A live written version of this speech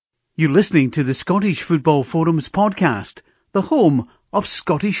You're listening to the Scottish Football Forums podcast, the home of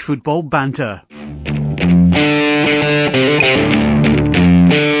Scottish football banter.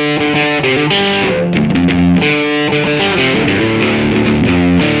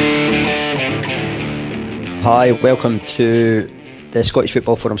 Hi, welcome to the Scottish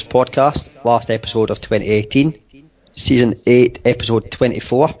Football Forums podcast, last episode of 2018, season 8, episode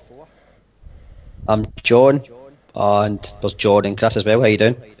 24. I'm John, and there's John and Chris as well. How you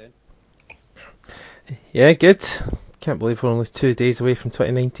doing? Yeah, good. Can't believe we're only 2 days away from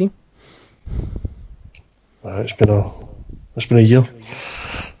 2019. It's been a year.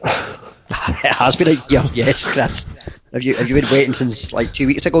 It has been a year, yes, Chris. Have you been waiting since like 2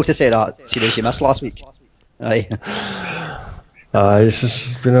 weeks ago to say that? See what you missed last week? Aye.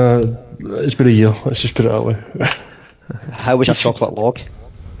 It's been a year. Let's just put it that way. How was your chocolate log?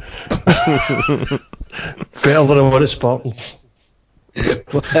 Better than I want at Spartans.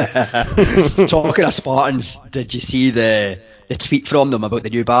 Talking of Spartans, did you see the tweet from them about the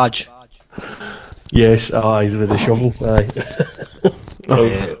new badge? Yes, aye, with the shovel, aye.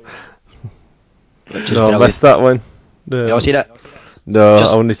 No, I missed that one. You all seen it? No,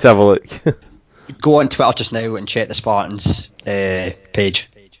 I'll need to have a look. Go on Twitter just now and check the Spartans page,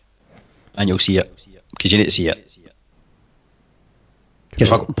 and you'll see it, because you need to see it. Because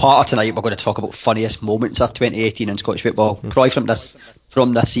part of tonight we're going to talk about funniest moments of 2018 in Scottish football. Probably from this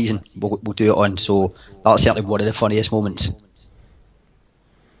season we'll do it on. So that's certainly one of the funniest moments.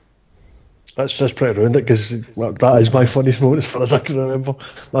 That's pretty ruined it, because that is my funniest moment as far as I can remember.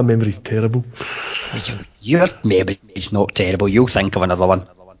 My memory's terrible. Your memory's not terrible. You'll think of another one.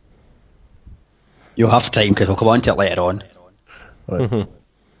 You'll have time, because we'll come on to it later on. Right.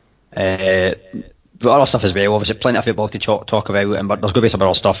 But other stuff as well, obviously plenty of football to talk about, and there's going to be some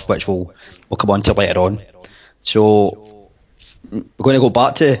other stuff which we'll come on to later on. So we're going to go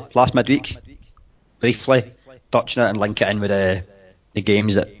back to last midweek briefly, touching it and link it in with the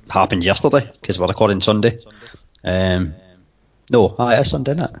games that happened yesterday, because we're recording Sunday. It is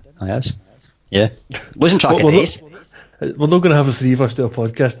Sunday, isn't it? It is. Yeah. Losing track of days. We're not going to have the three of us do a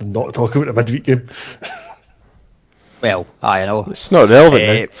podcast and not talk about the midweek game. Well, I know. It's not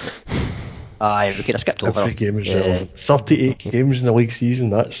relevant now. Aye, we could have skipped over. Every game is relevant. 38 games in the league season,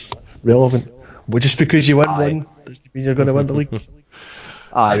 that's relevant. But just because you win one doesn't mean you're going to win the league.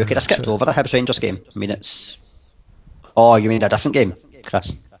 Aye, we could have skipped over the Hibs Rangers game. I mean, it's... Oh, you mean a different game,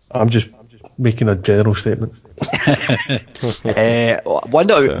 Chris? I'm just making a general statement. One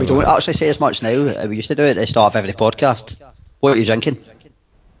that we don't actually say as much now. We used to do it at the start of every podcast. What are you drinking?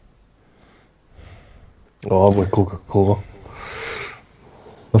 Oh, I'm with Coca-Cola.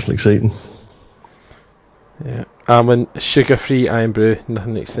 Nothing exciting. Yeah, I'm in sugar-free iron brew,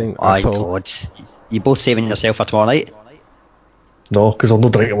 nothing exciting at all. God. You both saving yourself for tomorrow night? No, because I'm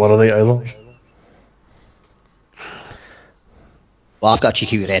not drinking tomorrow night either. Well, I've got a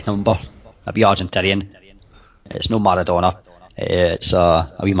cheeky red number. I'll be Argentinian. It's no Maradona. It's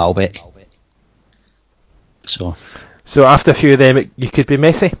a wee Malbec. So after a few of them, you could be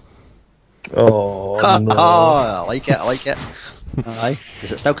Messi. Oh, no. I like it. Aye.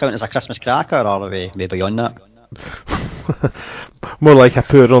 Does it still count as a Christmas cracker, or are we beyond that? More like a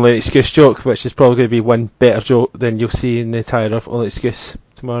poor only excuse joke, which is probably going to be one better joke than you'll see in the entire of Only Excuse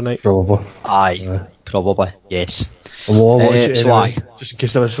tomorrow night. Probably. Aye, probably, yes. Well, I'll watch it so anyway, just in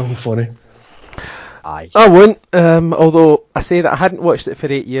case there was something funny. Aye. I won't, although I say that I hadn't watched it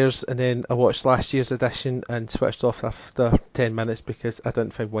for 8 years, and then I watched last year's edition and switched off after 10 minutes because I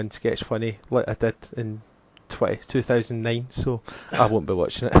didn't find one sketch funny like I did in 2009, so I won't be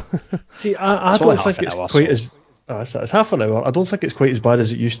watching it. See, I don't think it's quite as... it's half an hour. I don't think it's quite as bad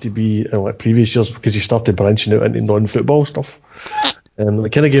as it used to be in like previous years, because you started branching out into non-football stuff.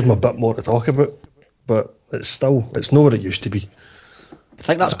 It kind of gave them a bit more to talk about, but it's not what it used to be. I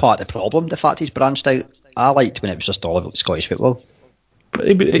think that's part of the problem, the fact he's branched out. I liked when it was just all about Scottish football.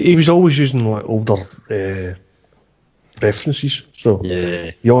 But he was always using like older references, so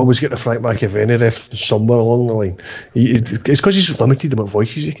you always get the Frank McAvenny reference somewhere along the line. It's because he's limited amount of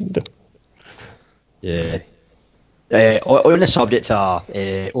voices he can do. Yeah. On the subject of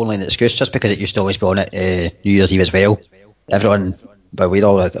Only an Excuse, just because it used to always be on at New Year's Eve as well, everyone, but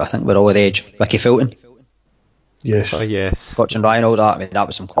I think we're all the age, Ricky Fulton. Yes. Oh, yes. Watching Ryan, all that, I mean, that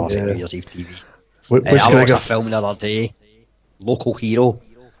was some classic New Year's Eve TV. I watched a film the other day, Local Hero,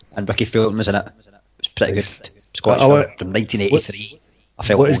 and Ricky Fulton was in it. It was pretty good. Scottish film from 1983.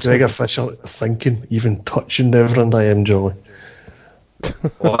 What is Gregor Fisher thinking, even touching the Reverend I Am Jolly?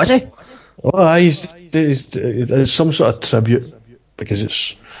 What is he? Oh, it's some sort of tribute, because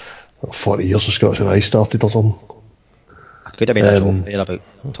it's 40 years of Scottish when I started or something. I could have made a joke there about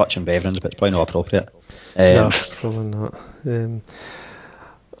touching Bevins, but it's probably not appropriate. No, probably not.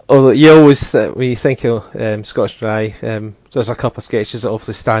 Although you always, when you think of Scottish Dry, there's a couple of sketches that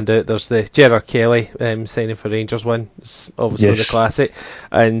obviously stand out. There's the Gerard Kelly signing for Rangers one, it's obviously the classic,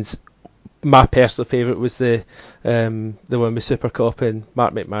 and my personal favourite was the one with Super Cop and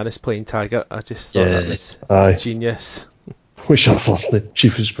Mark McManus playing Taggart. I just thought that was genius. What's your first name?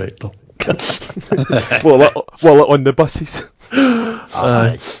 Chief Inspector. well, on the buses.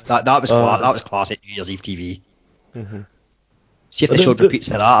 That was classic New Year's Eve TV. Mm-hmm. See if they showed repeats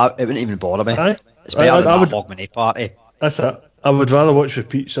of that, it wouldn't even bother me. It's better than that Hogmanay party. That's it. I would rather watch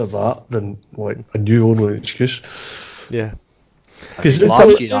repeats of that than like a new only excuse. Yeah. Because it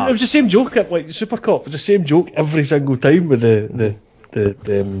was the same joke at like Super Cop. It was the same joke every single time with the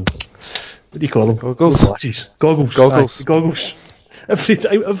what do you call them? Goggles.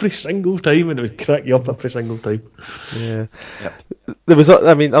 Every single time, and it would crack you up every single time. Yeah. Yep. There was,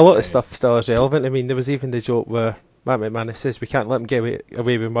 I mean, a lot of stuff still is relevant. I mean, there was even the joke where Matt McManus says we can't let him get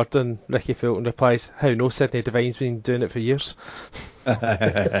away with murder, and Ricky Fulton replies, "How no? Sidney Devine's been doing it for years."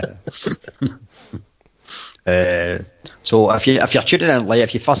 So if you're tuning in late,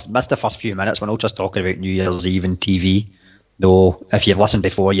 if you missed the first few minutes, we're not just talking about New Year's Eve and TV. Though if you've listened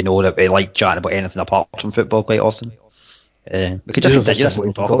before, you know that we like chatting about anything apart from football quite often. We could just continue this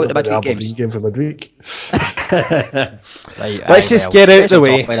and talk about the midweek games. Game for midweek. Let's just get out of the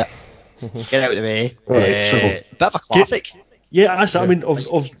way. Get out of the way. Bit of a classic. I mean, of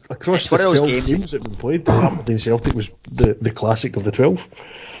across the 12 games that have been played, Aberdeen Celtic was the classic of the 12.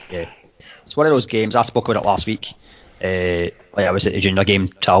 Yeah. It's one of those games, I spoke about it last week. I was at the junior game,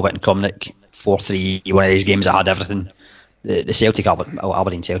 Talbot and Crumnick, 4-3, one of these games that had everything. The Celtic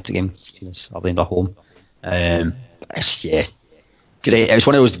Aberdeen Celtic game, Aberdeen at home. Great. It was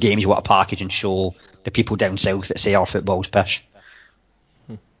one of those games you want to package and show the people down south that say our football's pish.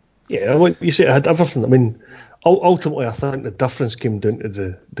 Yeah, like you say, it had everything. I mean, ultimately, I think the difference came down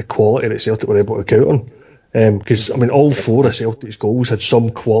to the quality that Celtic were able to count on. Because I mean, all four of Celtic's goals had some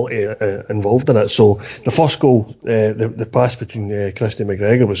quality involved in it. So the first goal, the pass between Christy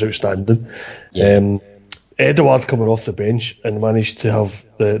McGregor was outstanding. Yeah. Edouard coming off the bench and managed to have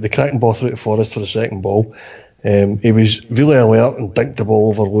the cracking ball through to Forrest for the second ball. He was really alert and dinked the ball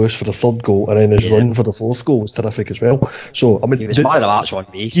over Lewis for the third goal, and then his run for the fourth goal was terrific as well. So I mean, he was man of the match on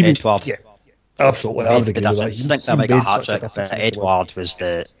me, Edouard. Yeah, absolutely. I would agree with that. I think that make a hat trick, but Edouard was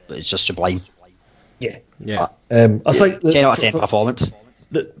just sublime. Yeah. I think 10 out of 10 performance.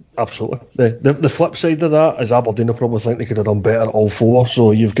 Absolutely. The flip side of that is Aberdeen will probably think they could have done better all four.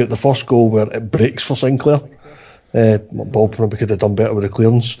 So you've got the first goal where it breaks for Sinclair. Ball probably could have done better with the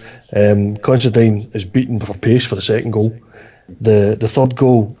clearance. Considine is beaten for pace for the second goal. The third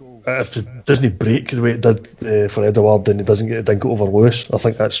goal, if it doesn't break the way it did for Edouard, then he doesn't get a dink over Lewis. I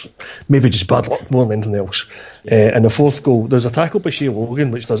think that's maybe just bad luck more than anything else. And the fourth goal, there's a tackle by Shea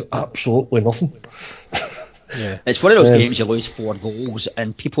Logan which does absolutely nothing. Yeah. It's one of those games you lose 4 goals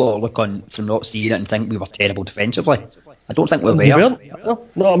and people look on from not seeing it and think we were terrible defensively. I don't think we were.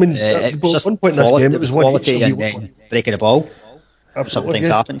 No, I mean, at one point in this game, it was quality and then breaking the ball. Sometimes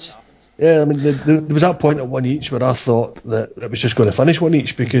happens. Yeah, I mean, there was that point at 1 each where I thought that it was just going to finish 1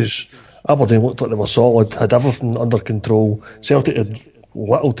 each because Aberdeen looked like they were solid, had everything under control. Celtic had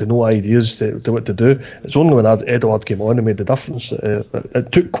little to no ideas to what to do. It's only when Edouard came on and made the difference.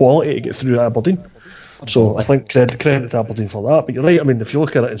 It took quality to get through Aberdeen. So I think credit to Aberdeen for that. But you're right. I mean, if you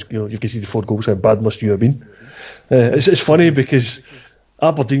look at it, you've conceded 4 goals. How bad must you have been? It's funny because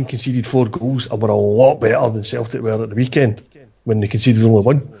Aberdeen conceded 4 goals and were a lot better than Celtic were at the weekend when they conceded only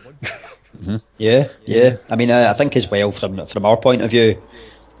 1. Mm-hmm. Yeah. I mean, I think as well from our point of view,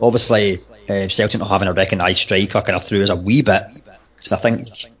 obviously Celtic not having a recognised striker kind of threw us a wee bit. So I think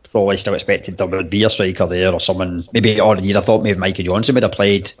probably still expected there would be a striker there or someone. Maybe you'd have thought maybe Mikey Johnson would have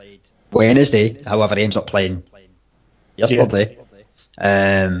played Wednesday, however he ends up playing yesterday.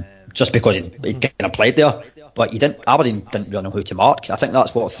 Just because he kind of played there, but Aberdeen didn't really know who to mark. I think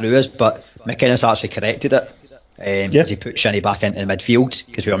that's what threw us, but McInnes actually corrected it as he put Shinnie back into midfield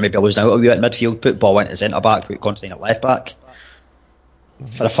because we were maybe losing out a wee bit in midfield, put ball into centre back, put Constantine at left back.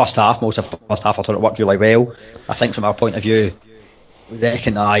 For the first half, most of the first half I thought it worked really well. I think from our point of view we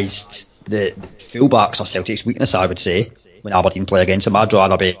recognised the fullbacks are Celtic's weakness, I would say, when Aberdeen play against them. I'd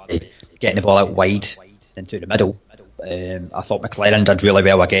rather be getting the ball out wide than to the middle. I thought McLaren did really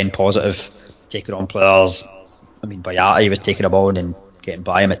well again, positive, taking on players. I mean, Boyata was taking the ball and getting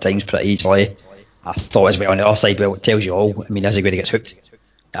by him at times pretty easily. I thought as well on the other side, well, it tells you all. I mean, Izzy gets hooked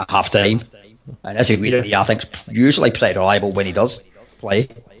at half time, and Izzy I think is usually pretty reliable when he does play.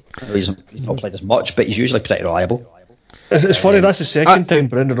 He's not played as much, but he's usually pretty reliable. It's funny, that's the second time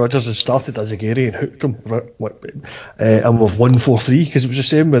Brendan Rodgers has started Azagiri and hooked him, and we've won 4-3, because it was the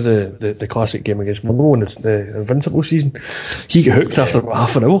same with the classic game against Motherwell in the Invincible season. He got hooked after about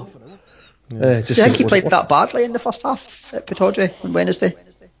half an hour. Do you think he played that badly in the first half at Pittodrie on Wednesday?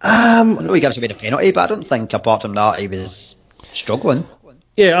 I know he gives away the penalty, but I don't think apart from that he was struggling.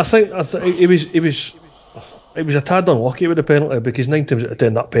 Yeah, I think it was a tad unlucky with the penalty, because 9 times out of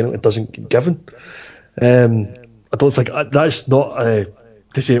 10 that penalty doesn't get given. I don't think that's not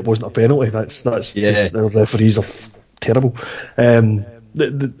to say it wasn't a penalty. That's just the referees are terrible.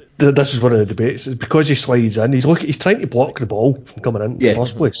 This is one of the debates. It's because he slides in. He's trying to block the ball from coming in the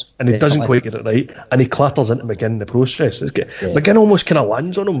first place, and he doesn't quite get it right, and he clatters into McGinn in the process. McGinn almost kind of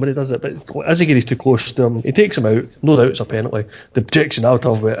lands on him when he does it, but as he gets too close to him, he takes him out. No doubt it's a penalty. The objection I would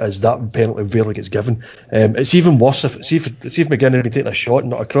have with it is that penalty rarely gets given. It's even worse if McGinn had been taking a shot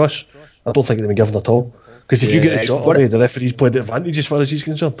and not a cross. I don't think it would be given at all. Because if you get a shot away, the referee's played the advantage as far as he's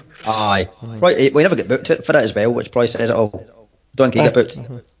concerned. Aye. Right, we never get booked for it as well, which probably says it all. Don't get booked.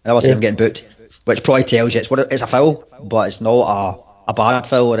 I was him getting booked, which probably tells you it's a foul, but it's not a bad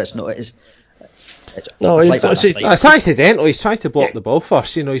foul, or it's not. It's accidental. He's trying to block the ball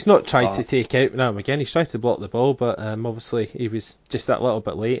first. He's not trying to take out McGinn. He's trying to block the ball, but obviously he was just that little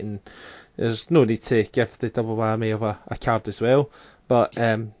bit late, and there's no need to give the double whammy of a card as well. But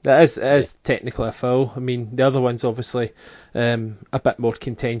that is technically a foul. I mean, the other one's obviously a bit more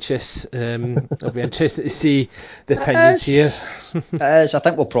contentious. I'll be interested to see the opinions here. It is. I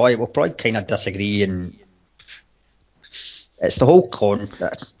think we'll probably kind of disagree, and it's the whole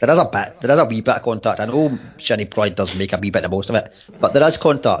there is a wee bit of contact. I know Shinnie probably does make a wee bit of most of it, but there is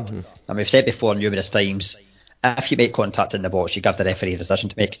contact. And we've said before numerous times, if you make contact in the box, you give the referee a decision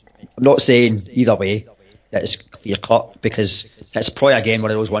to make. I'm not saying either way it's clear cut, because it's probably again one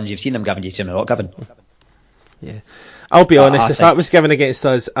of those ones you've seen them given, you've seen them not given. Yeah, I'll be honest. If that was given against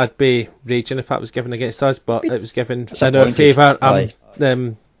us, I'd be raging if that was given against us. But it was given in our favour.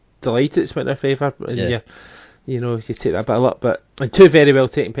 I'm delighted it's went in our favour. And you take that bit a lot. But and 2 very well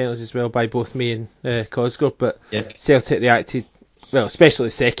taken penalties as well by both me and Cosgrove. But Celtic reacted well, especially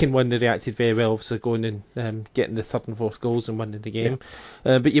the second one. They reacted very well, obviously going and getting the third and fourth goals and winning the game.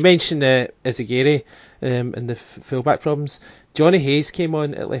 But you mentioned Izagiri and the fullback problems. Johnny Hayes came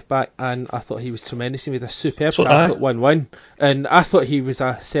on at left back, and I thought he was tremendous. He made a superb tackle at 1-1, and I thought he was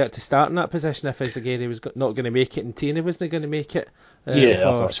a cert to start in that position if Izagiri was not going to make it and Tierney wasn't going to make it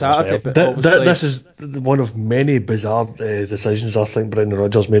for Saturday. But this is one of many bizarre decisions I think Brendan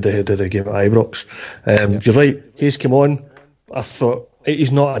Rodgers made ahead of the game at Ibrox. You're right, Hayes came on. I thought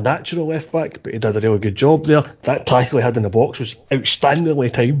he's not a natural left back, but he did a really good job there. That tackle he had in the box was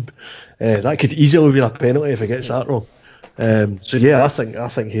outstandingly timed. That could easily be a penalty if he gets that wrong. I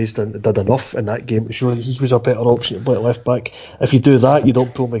think Hayes did enough in that game to show that he was a better option to play at left back. If you do that, you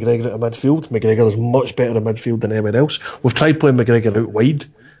don't pull McGregor out of midfield. McGregor is much better in midfield than anyone else. We've tried playing McGregor out wide,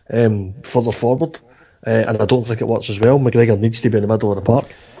 further forward, and I don't think it works as well. McGregor needs to be in the middle of the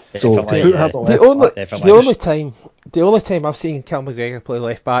park. So the only time I've seen Cal McGregor play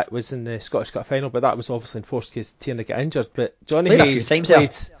left back was in the Scottish Cup final, but that was obviously enforced because Tierney got injured. But Johnny Hayes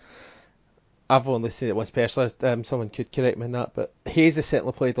played. I've only seen it once personally. Someone could correct me on that, but Hayes has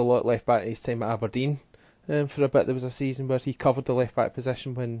certainly played a lot left back at his time at Aberdeen. For a bit, there was a season where he covered the left back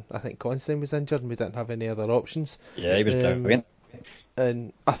position when I think Constantine was injured and we didn't have any other options. Yeah, he was brilliant.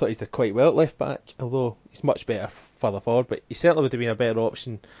 And I thought he did quite well at left back, although he's much better further forward. But he certainly would have been a better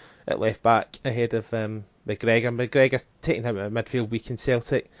option at left back ahead of McGregor. McGregor taking him out of midfield weak in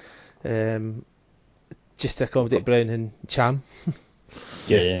Celtic, just to accommodate Brown and Cham.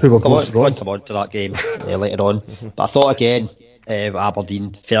 We'll come on to that game later on. But I thought again,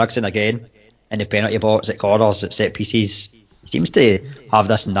 Aberdeen, Ferguson again in the penalty box, at corners, at set pieces, seems to have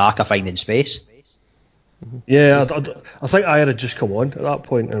this knack of finding space. Yeah, I think Ayer had just come on at that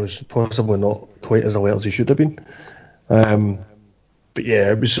point and was possibly not quite as alert as he should have been. But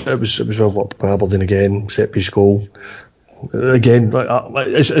yeah, it was well worked by Aberdeen again. Set piece goal again.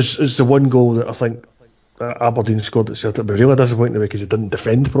 It's the one goal that I think Aberdeen scored at Celtic, but really disappointing because it didn't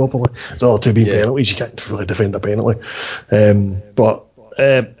defend properly. The other two being penalties, you can't really defend a penalty. I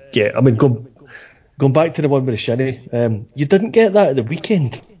mean, going back to the one with the Shinnie, you didn't get that at the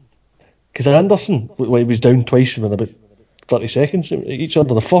weekend because Anderson, when he was down twice within about 30 seconds each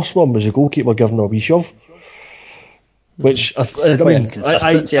other. The first one was the goalkeeper giving a wee shove, which I mean,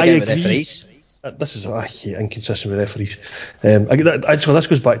 inconsistency I again agree. With referees. This is inconsistent with referees. Actually, this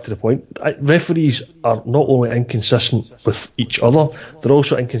goes back to the point. Referees are not only inconsistent with each other, they're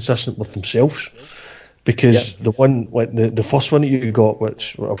also inconsistent with themselves. Because the one, like the first one that you got,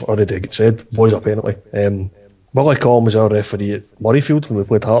 which I've already said, was a penalty. Willie Collum was our referee at Murrayfield when we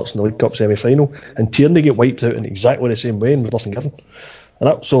played Hearts in the League Cup semi-final, and Tierney get wiped out in exactly the same way and with nothing given.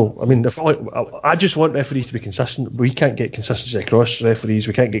 I just want referees to be consistent. We can't get consistency across referees.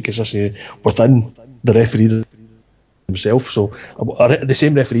 We can't get consistency within the referee himself. So the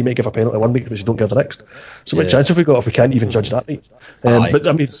same referee might give a penalty one week, but you don't give the next. So what chance have we got if we can't even judge that right? But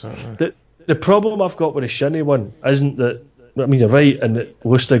I mean, the problem I've got with the Shinnie one isn't that. I mean, you're right, and that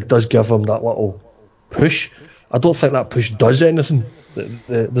Lustig does give him that little push. I don't think that push does anything.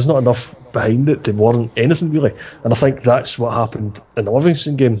 There's not enough behind it to warrant anything really, and I think that's what happened in the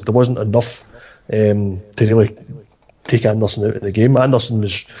Livingston game. There wasn't enough to really take Anderson out of the game. Anderson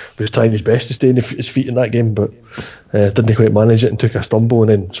was trying his best to stay on his feet in that game, but didn't quite manage it and took a stumble. And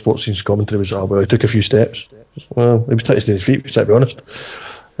then Sports Scene's commentary was, he took a few steps. Well, he was trying to stay on his feet, to be honest.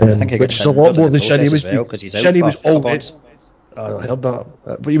 I think which is a lot more than Shinnie was. Shinnie was already. I heard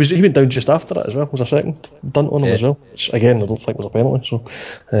that, but he went down just after that as well. Was a second done on him as well, which again I don't think was a penalty. So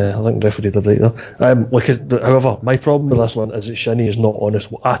I think the referee did right there. However, my problem with this one is that Shinnie is not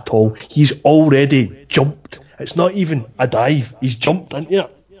honest at all. He's already jumped. It's not even a dive. He's jumped into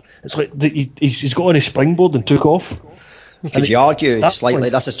it. It's like he's got on his springboard and took off. Could you argue slightly?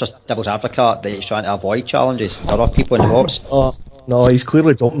 This is just devil's advocate that he's trying to avoid challenges. There are people in the box. No, he's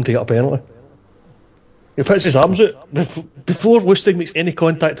clearly jumping to get a penalty. He puts his arms out before Lustig makes any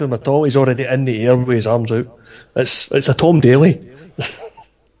contact with him at all. He's already in the air with his arms out. It's a Tom Daly.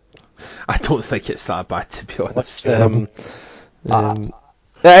 I don't think it's that bad, to be honest. There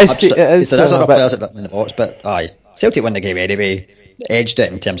is other players in the box, but Celtic won the game anyway. Edged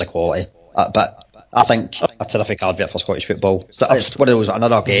it in terms of quality, but I think a terrific advert for Scottish football. So it's one of those,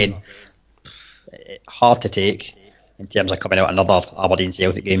 another game hard to take in terms of coming out another Aberdeen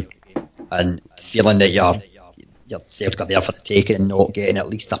Celtic game and feeling that your Celtic are there for the taking and not getting at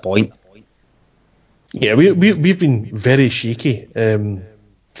least a point. Yeah, we've been very shaky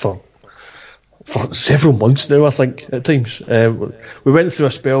for several months now, I think, at times. We went through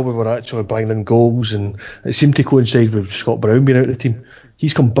a spell where we were actually banging in goals, and it seemed to coincide with Scott Brown being out of the team.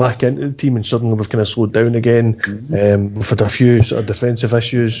 He's come back into the team and suddenly we've kind of slowed down again. We've had a few sort of defensive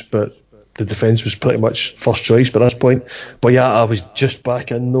issues, but the defence was pretty much first choice by this point. But yeah, I was just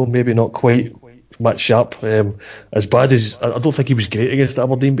back in though, maybe not quite Matt Sharp. As bad as, I don't think he was great against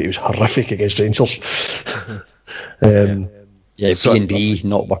Aberdeen, but he was horrific against Rangers. B&B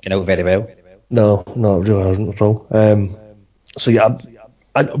not working out very well. No, it really hasn't at all.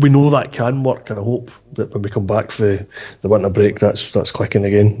 We know that can work, and I hope that when we come back for the winter break, that's clicking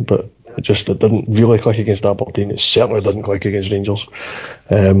again. But it didn't really click against Aberdeen. It certainly didn't click against Rangers.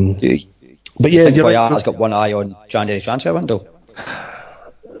 But yeah, Boyata's got one eye on January transfer window.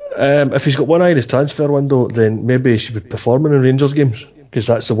 If he's got one eye on his transfer window, then maybe he should be performing in Rangers games, because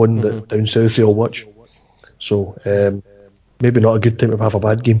that's the one that down south they'll watch. So maybe not a good time to have a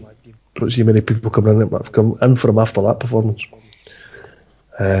bad game. Don't see many people come in for him after that performance.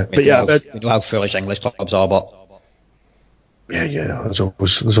 We know how foolish English clubs are, but yeah, there's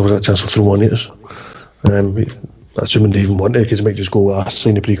always a chance to throw money at us. Assuming they even want it, because they might just go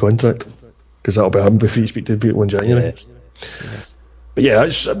sign a pre-contract, because that'll be happening before you speak to people in January. But yeah,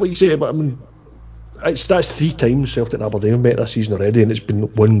 that's what you say. But I mean, that's 3 times Celtic and Aberdeen have met this season already, and it's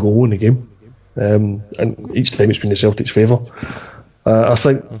been 1 goal in the game, and each time it's been in Celtic's favour. I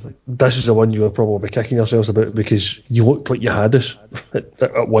think this is the one you will probably be kicking yourselves about, because you looked like you had us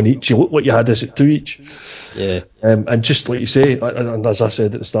at 1 each. You looked like you had us at 2 each. Yeah. And just like you say, and as I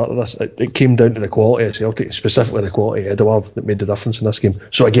said at the start of this, it came down to the quality of Celtic, specifically the quality of Edouard, that made the difference in this game.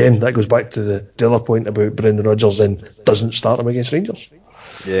 So again, that goes back to the other point about Brendan Rodgers then doesn't start him against Rangers.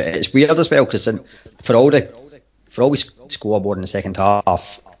 Yeah, it's weird as well, because for all we score more in the second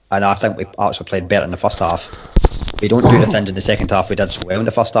half, and I think we actually played better in the first half. We don't do the things in the second half we did so well in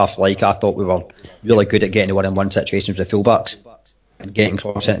the first half. Like, I thought we were really good at getting the 1-on-1 situations with the fullbacks and getting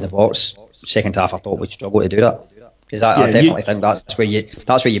cross into the box. Second half, I thought we'd struggle to do that, because I definitely think that's where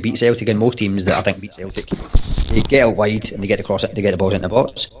you beat Celtic, and most teams that I think beat Celtic, they get out wide and they get the balls into the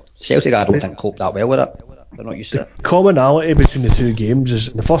box. Celtic, I don't think cope that well with it. They're not used to it. The commonality between the 2 games is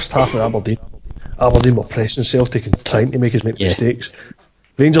in the first half of Aberdeen were pressing Celtic and trying to make as many mistakes.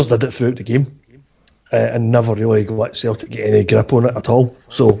 Rangers did it throughout the game. And never really let Celtic get any grip on it at all.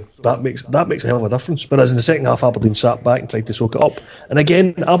 So that makes a hell of a difference. Whereas in the second half, Aberdeen sat back and tried to soak it up. And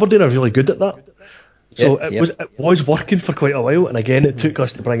again, Aberdeen are really good at that. So it was working for quite a while. And again, it took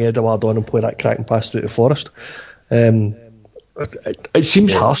us to bring Edouard on and play that cracking pass through to Forrest. It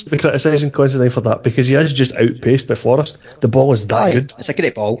seems harsh to be criticising Considine for that, because he is just outpaced by Forrest. The ball is that good. It's a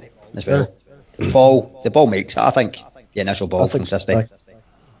great ball as well. The ball makes it. I think the initial ball from Christie.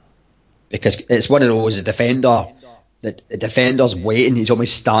 because it's one of those, the defender's waiting, he's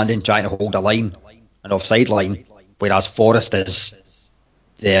almost standing trying to hold a line, an offside line, whereas Forrest is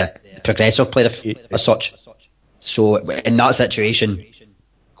the progressive player as such. So in that situation,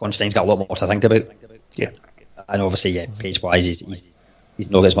 Constantine's got a lot more to think about. Yeah. And obviously, pace-wise, he's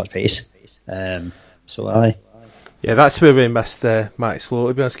not got as much pace. So aye. Yeah, that's where we missed Max Lowe,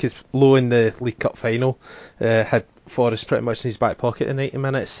 to be honest, because Lowe in the League Cup final had Forrest pretty much in his back pocket in 90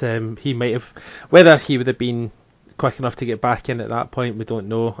 minutes. He might have, whether he would have been quick enough to get back in at that point, we don't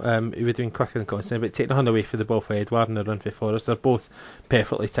know. He would have been quicker than Constantine, but taking a hand away for the ball for Edouard and the run for Forrest, they're both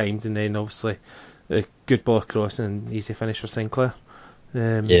perfectly timed, and then obviously a good ball across and easy finish for Sinclair.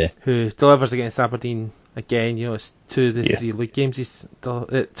 Who delivers against Aberdeen again. It's two of the 3 league games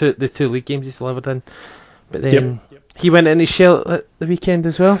the 2 league games he's delivered in. But then he went in his shell at the weekend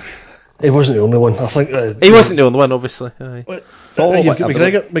as well. He wasn't the only one. I think he wasn't the only one, obviously. You've got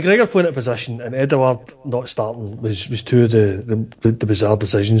McGregor playing at possession, and Edouard not starting was 2 of the bizarre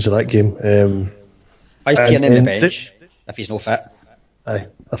decisions of that game. Why is Tierney on the bench if he's no fit? I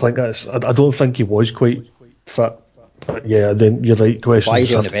think that's. I don't think he was quite fit. But yeah, then you're right. Question: why is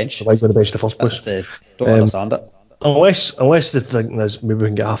he on the bench? Why is he on the bench in the first place? Don't understand it. Unless the thinking is maybe we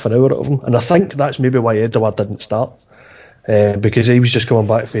can get half an hour out of him, and I think that's maybe why Edouard didn't start, because he was just coming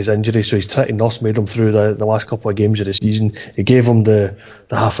back from his injury, so he's trying to nursemaid him through the last couple of games of the season. He gave him the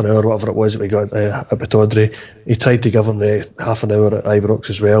half an hour, whatever it was that we got at Pittodrie. He tried to give him the half an hour at Ibrox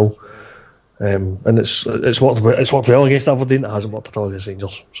as well. And it's worked well against Aberdeen. It hasn't worked at all against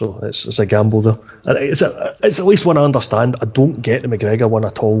Rangers, so it's a gamble there. And it's at least one I understand. I don't get the McGregor one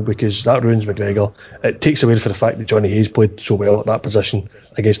at all, because that ruins McGregor. It takes away from the fact that Johnny Hayes played so well at that position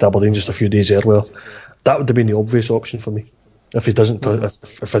against Aberdeen just a few days earlier. That would have been the obvious option for me. If he doesn't, if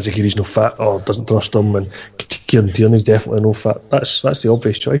Fizikiri's no fit or doesn't trust him, and Kieran Tierney's definitely no fit, that's the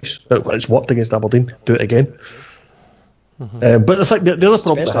obvious choice. It's worked against Aberdeen. Do it again. But I think the other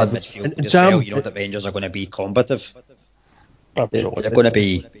problem I had midfield as well, the Rangers are going to be combative. Absolutely. They're going to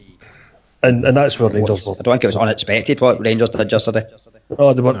be, and that's where Rangers were. I don't think it was unexpected what Rangers did yesterday.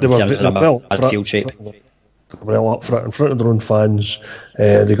 No, they were well field shape. Well up front, in front of their own fans.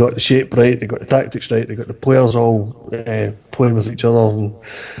 They got the shape right, they got the tactics right, they got the players all playing with each other, and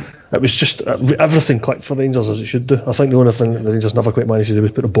it was just everything clicked for Rangers as it should do. I think the only thing that the Rangers never quite managed to do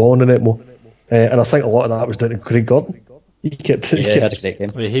was put the ball in the net more, and I think a lot of that was down to Craig Gordon. He had a great game.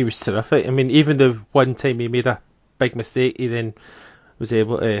 He was terrific. I mean, even the one time he made a big mistake, he then was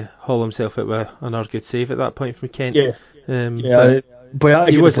able to haul himself out with another good save at that point from Kent. But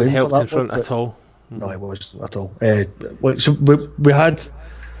he wasn't helped in front at all. No, he wasn't at all. So we had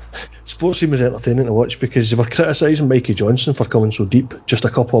Sportscene was entertaining to watch, because they were criticising Mikey Johnson for coming so deep just a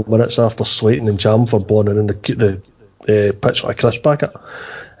couple of minutes after Slayton and Jam for blowing in the pitch like a Chris Packett.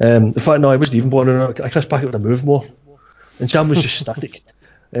 In fact, no, he wasn't even blowing in. A Chris Packett would have moved more. And Jam was just static.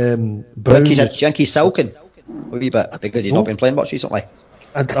 Do you think he's sulking a wee bit because he's not been playing much recently?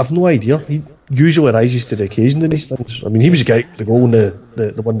 I've no idea. He usually rises to the occasion in these things. I mean, he was the guy with the goal in the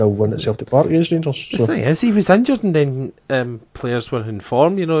 1-0 win at Celtic Park against Rangers. So. The thing is, he was injured, and then players were in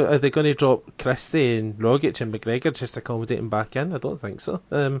form. Are they going to drop Christie and Rogic and McGregor just to accommodate him back in? I don't think so.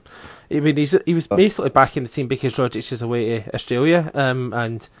 I mean, he was basically back in the team because Rogic is away to Australia,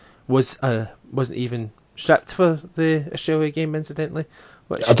 and wasn't even stripped for the Australia game, incidentally.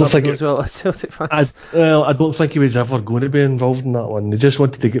 Which I don't think it was well as Celtic fans. I don't think he was ever going to be involved in that one. They just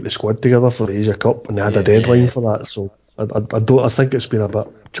wanted to get the squad together for the Asia Cup, and they had a deadline for that. So I think it's been a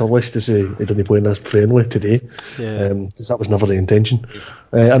bit churlish to say he didn't play in this friendly today, because that was never the intention.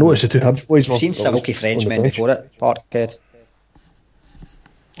 I noticed the two Hibs boys were. I've seen silky Frenchmen before it, Parkhead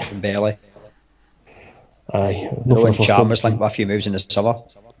and Belly. Aye. No Chalmers linked with a few moves in the summer.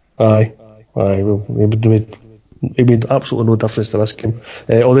 Aye. Well, he made absolutely no difference to this game.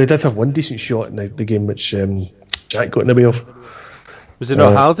 Although he did have one decent shot in the game which Jack got in the way of. Was it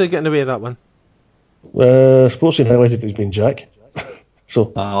not Halliday getting away with that one? Sportscene highlighted it as being Jack. So.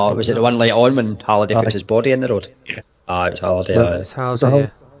 Was it the one late on when Halliday put his body in the road? Yeah. It was Halliday. It's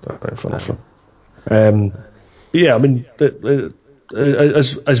Halliday. Yeah, I mean,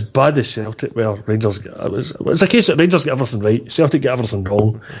 as bad as Celtic were, Rangers. It was a case that Rangers get everything right, Celtic get everything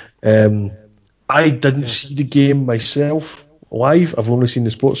wrong. I didn't see the game myself live. I've only seen the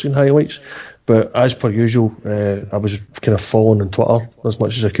Sportscene highlights, but as per usual, I was kind of following on Twitter as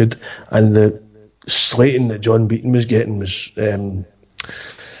much as I could, and the slating that John Beaton was getting was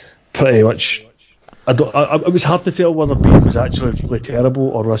pretty much. It was hard to tell whether Beaton was actually really terrible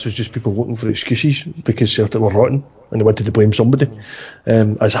or this was just people looking for excuses because Celtic were rotten and they wanted to blame somebody,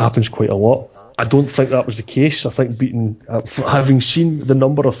 as happens quite a lot. I don't think that was the case. I think Beaton, having seen the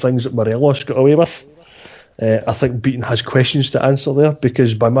number of things that Morelos got away with, I think Beaton has questions to answer there,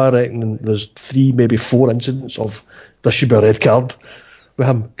 because by my reckoning there's 3, maybe 4 incidents of there should be a red card with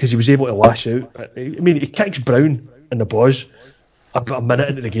him, because he was able to lash out. I mean, he kicks Brown in the balls about a minute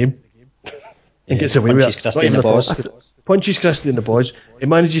into the game and gets away with it. Christie in the balls. Punches Christie in the balls. He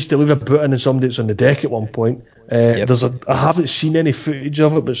manages to leave a boot in somebody that's on the deck at one point. I haven't seen any footage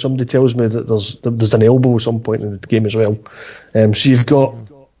of it, but somebody tells me that there's an elbow at some point in the game as well. So you've got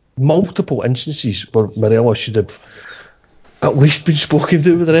multiple instances where Morelos should have at least been spoken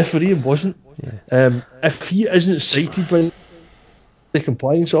to with the referee and wasn't. If he isn't cited by the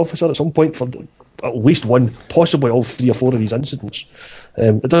compliance officer at some point for at least one, possibly all 3 or 4 of these incidents,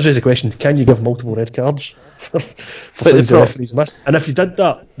 it does raise the question: can you give multiple red cards for things the referees missed? And if you did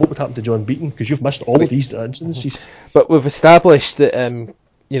that, what would happen to John Beaton? Because you've missed all of these incidences. But we've established that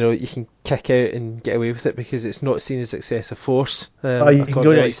you can kick out and get away with it because it's not seen as excessive force. According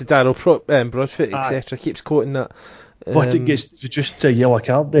to Darryl Broadfoot, etc., keeps quoting that. But it gets reduced to a yellow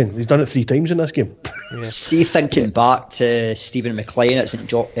card then. He's done it 3 times in this game. See, thinking back to Stephen McLean at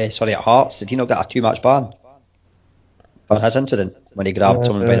Hearts, did he not get a 2-match ban for his incident when he grabbed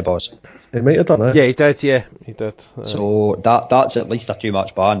someone by the balls? He might have done it. Yeah, he did. So that's at least a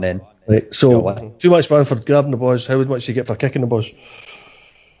 2-match ban then. Right, so 2-match ban for grabbing the balls. How much do you get for kicking the balls?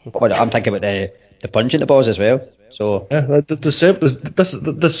 Well, I'm thinking about the punching the balls as well. So there's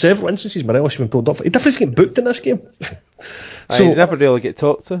several instances Morelos has been pulled up for. He definitely get booked in this game. So he never really get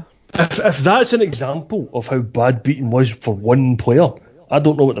talked to. If that's an example of how bad Beaton was for one player, I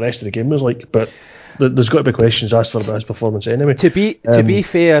don't know what the rest of the game was like, but there's got to be questions asked for about his performance anyway. To be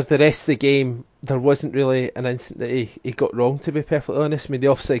fair, the rest of the game there wasn't really an incident that he got wrong, to be perfectly honest. I mean, the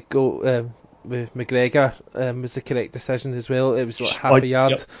offside goal with McGregor was the correct decision as well. It was like half a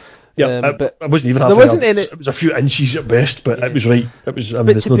yard. Yep. Yeah, but it wasn't even half there wasn't yard. any. It was a few inches at best, but it was right. It was.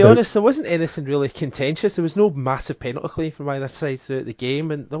 But to be honest, there wasn't anything really contentious. There was no massive penalty claim from either side throughout the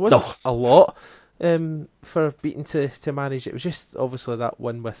game, and there wasn't a lot for Beaton to manage. It was just obviously that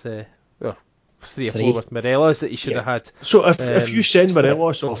one with 3 or 4 with Morelos that he should have had. So if you send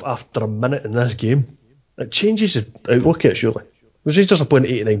Morelos off after a minute in this game, it changes the outlook at it, surely. Was he just playing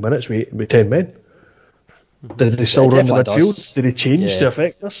 89 minutes with 10 men? Did they still run the midfield? Did they change to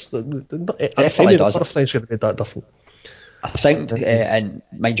affect this? Definitely does. Things could have made that different. I think, and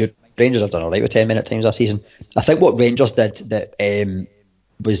mind you, Rangers have done alright with 10-minute times this season. I think what Rangers did that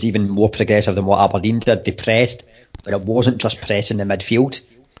was even more progressive than what Aberdeen did. They pressed, but it wasn't just pressing the midfield,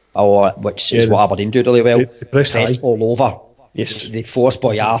 which is what Aberdeen do really well. They pressed all over. Yes. They forced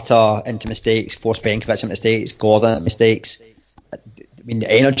Boyata into mistakes, forced Benkovic into mistakes, Gordon into mistakes. I mean,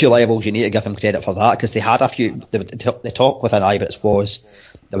 the energy levels, you need to give them credit for that, because they had a few. The talk within Ibrox was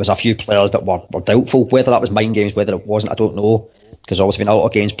there was a few players that were doubtful. Whether that was mind games, whether it wasn't, I don't know, because obviously been a lot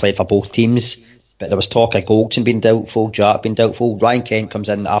of games played for both teams. But there was talk of Goldson being doubtful, Jack being doubtful. Ryan Kent comes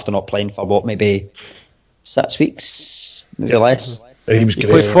in after not playing for maybe 6 weeks, maybe less. He was great.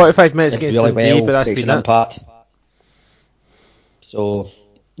 He played 45 minutes against really Dundee, but that's been an impact. So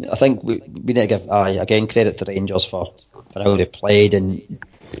I think we need to give again credit to Rangers for how they played, and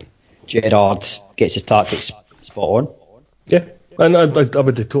Gerrard gets his tactics spot on. Yeah, and I would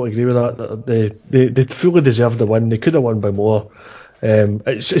totally agree with that. They fully deserved the win. They could have won by more.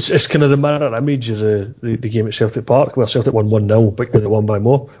 It's kind of the mirror image of the game at Celtic Park, where Celtic won 1-0 but could have won by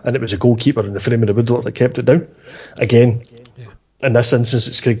more, and it was a goalkeeper in the frame of the woodwork that kept it down. Again, in this instance,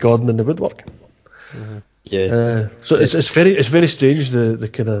 it's Craig Gordon in the woodwork. Mm-hmm. Yeah. So it's very strange the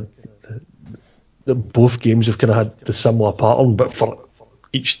kind of that both games have kind of had the similar pattern, but for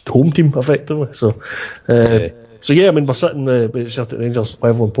each home team effectively. So I mean, we're sitting with Celtic Rangers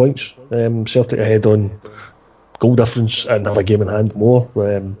level in points. Celtic ahead on goal difference and have a game in hand more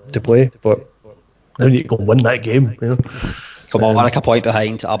to play, but now you need to go and win that game. You know? Come on, like a point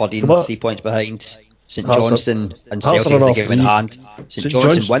behind. Aberdeen 3 points behind. St Johnstone and Celtic have the game in hand. St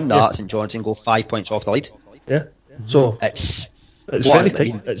Johnstone win that. St Johnstone go 5 points off the lead. Yeah, so it's very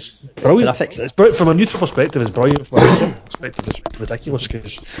tight. It's brilliant. It's brilliant from a neutral perspective. It's brilliant from a neutral perspective. It's ridiculous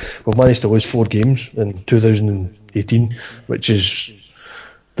because we've managed to lose 4 games in 2018, which is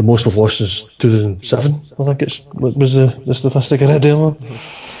the most we've lost since 2007. I think was the statistic I read earlier.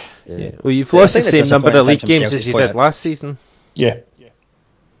 Yeah. Well, you've lost the same number of league games as you did last season. Yeah.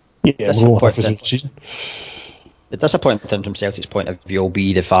 The disappointing from Celtic's point of view will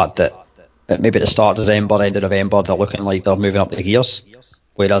be the fact that maybe at the start of December, end of November, they're looking like they're moving up the gears,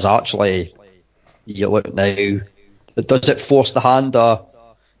 whereas actually you look now, does it force the hand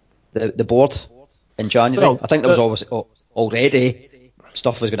the board in January? I think there was always already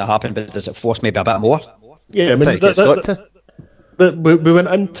stuff was going to happen, but does it force maybe a bit more? Yeah, I mean, we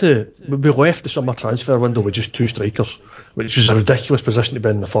left the summer transfer window with just 2 strikers, which was a ridiculous position to be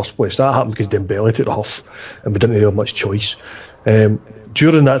in the first place. That happened because Dembele took the huff, and we didn't really have much choice.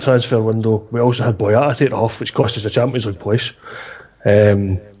 During that transfer window, we also had Boyata take the huff, which cost us a Champions League place.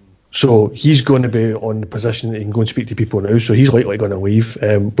 So he's going to be on the position that he can go and speak to people now, so he's likely going to leave.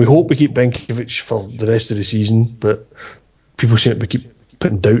 We hope we keep Benkovic for the rest of the season, but people seem to keep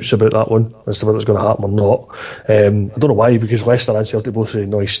putting doubts about that one as to whether it's going to happen or not. I don't know why, because Leicester and Celtic both say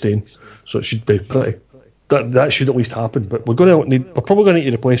no, he's staying, so it should be pretty. That should at least happen. But we're probably going to need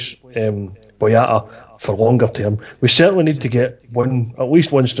to replace Boyata for longer term. We certainly need to get at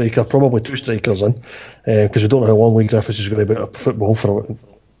least one striker, probably 2 strikers in, because we don't know how long Lee Griffiths is going to be out of football for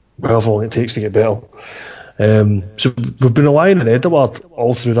however long it takes to get better. So we've been relying on Edouard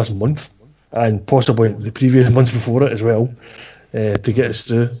all through this month, and possibly the previous months before it as well, to get us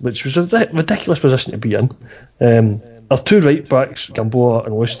through, which was a ridiculous position to be in. Our 2 right backs, Gamboa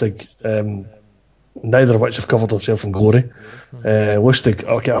and Lustig, neither of which have covered themselves in glory. Lustig,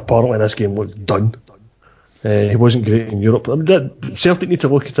 apparently in this game, looked done. He wasn't great in Europe. I mean, Celtic need to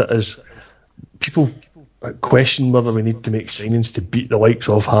look at it as people question whether we need to make signings to beat the likes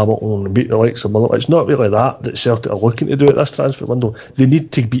of Hamilton and beat the likes of Motherwell. It's not really that Celtic are looking to do at this transfer window. They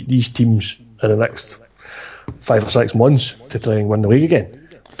need to beat these teams in the next 5 or 6 months to try and win the league again.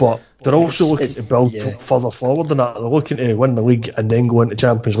 But they're also looking to build further forward than that. They're looking to win the league and then go into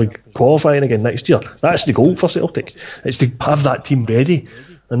Champions League qualifying again next year. That's the goal for Celtic. It's to have that team ready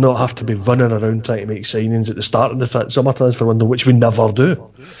and not have to be running around trying to make signings at the start of the summer transfer window, which we never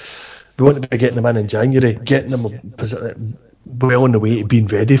do. We want to be getting them in January, getting them well on the way to being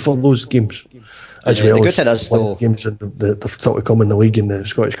ready for those games, as well as games that sort of come in the league and the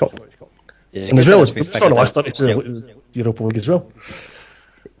Scottish Cup. Yeah, and as well as it's on the last 32 Europa League as well.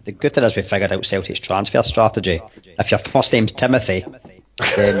 The good thing is we figured out Celtic's transfer strategy. If your first name's Timothy,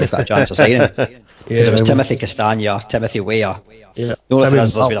 then we've got a chance of signing. Because it was Timothy Castagna, Timothy Weah. Yeah. The only thing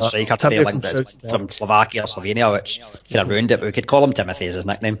is there's been a striker today linked that's from Slovakia or Slovenia, which could have ruined it, but we could call him Timothy as his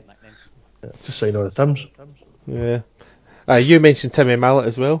nickname. Just sign on the Tims. Yeah. You mentioned Timmy Mallet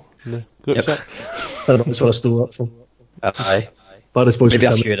as well in the group chat. I don't know, that's what I stole that from. Aye. Maybe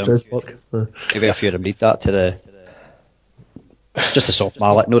a few of them need that to the just the soft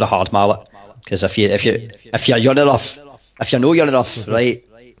mallet, not the hard mallet. Because if you're young enough, if you know young enough, right,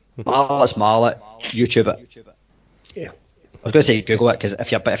 mallet's mallet, YouTube it. Yeah. I was going to say Google it, because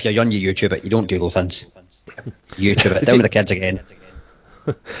if you're young, you YouTube it. You don't Google things. YouTube it. Tell me the kids again.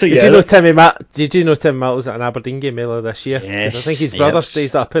 So, Did you know Timmy Mallet was at an Aberdeen game earlier this year? Yes. I think his brother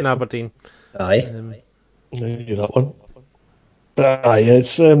stays up in Aberdeen. Aye. Knew that one. But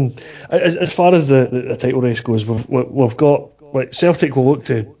it's as far as the title race goes, we've got Celtic will look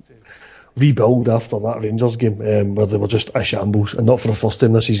to rebuild after that Rangers game where they were just a shambles, and not for the first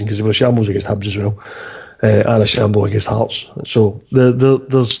time this season, because they were shambles against Hibs as well, and a shamble against Hearts. So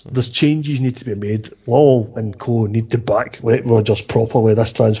there's changes need to be made. Lawwell and co need to back Rodgers properly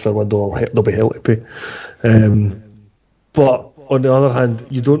this transfer window, or they'll be hell to pay. But on the other hand,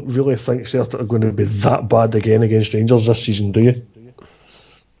 you don't really think Celtic are going to be that bad again against Rangers this season, do you?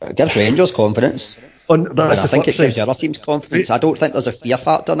 It gives Rangers confidence. And I think it gives the other teams confidence. I don't think there's a fear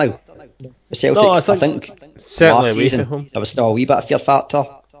factor now. Celtic, no, I think certainly last season there was still a wee bit of fear factor.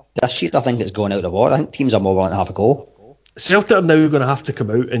 This year I think it's going out the water. I think teams are more willing to have a go. Celtic are now going to have to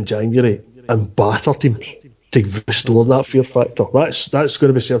come out in January and batter teams to restore that fear factor. That's going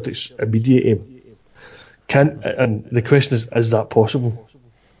to be Celtic's immediate aim. And the question is that possible?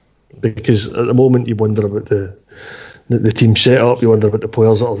 Because at the moment you wonder about the team set up, you wonder about the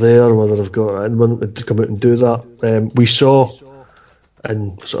players that are there, whether they've got anyone to come out and do that. We saw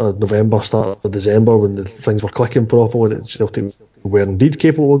in sort of November, start of December, when the things were clicking properly, that Celtic were indeed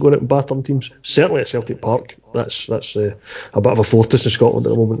capable of going out and battering teams. Certainly at Celtic Park, that's a bit of a fortress in Scotland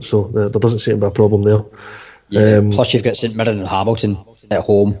at the moment, so there doesn't seem to be a problem there. Yeah, plus you've got St Mirren and Hamilton at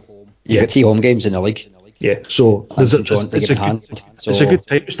home. You've got 3 home games in the league. Yeah, so it's a good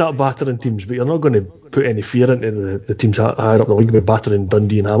time to start battering teams, but you're not going to put any fear into the teams higher up the league by battering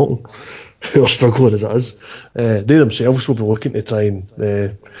Dundee and Hamilton, who are struggling as it is. They themselves will be looking to try and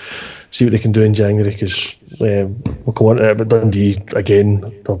see what they can do in January, because we'll come on to it, but Dundee,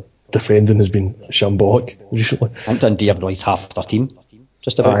 again, their defending has been shambolic recently. I think Dundee have released half their team,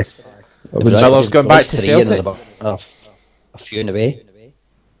 just about. Miller's going back to Celtic. A few in the way.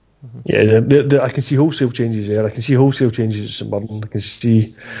 Yeah, I can see wholesale changes there. I can see wholesale changes at St Mirren. I can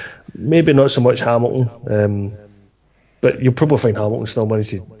see maybe not so much Hamilton, but you'll probably find Hamilton still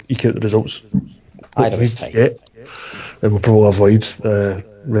managed to eke out the results. I don't think. and we'll probably avoid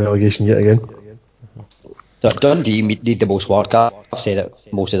relegation yet again. Dundee need the most work. I've said it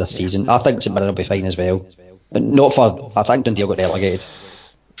most of this season. I think St Mirren will be fine as well. I think Dundee will get relegated.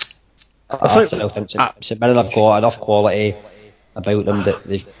 I still think St Mirren have got enough quality about them that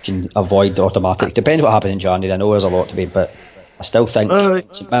they can avoid the automatic. Depends what happens in January. I know there's a lot to be, but I still think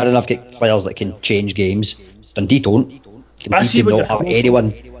St Mirren have got players that can change games. Dundee don't. Dundee do not have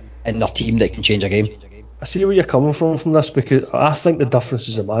anyone in their team that can change a game. I see where you're coming from this, because I think the difference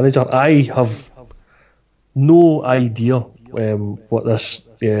is the manager. I have no idea what this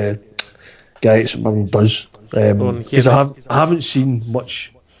guy at St Mirren does, because I haven't seen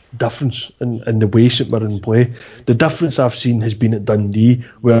much difference in the way St Mirren play. The difference I've seen has been at Dundee,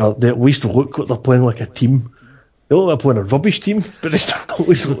 where they at least look like they're playing like a team. They look like they're playing a rubbish team, but they still at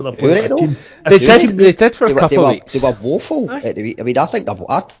least look like they're playing like a team. They did for a couple of weeks. They were woeful.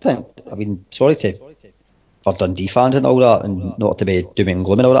 Sorry for Dundee fans and all that, and not to be doom and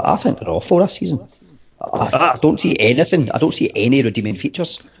gloom and all that. I think they're awful this season. I don't see anything. I don't see any redeeming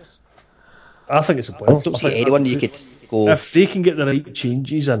features. I think it's a I don't see anyone you could go. If they can get the right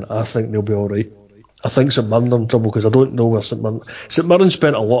changes in, I think they'll be alright. I think St Mirren are in trouble because I don't know where St Mirren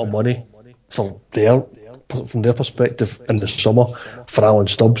spent a lot of money from their perspective in the summer for Alan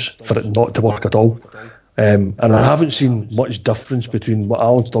Stubbs for it not to work at all. And I haven't seen much difference between what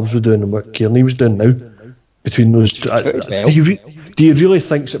Alan Stubbs was doing and what Kearney was doing now. Between those two, do you really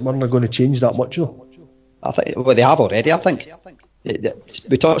think St Mirren are going to change that much though? I think they have already. I think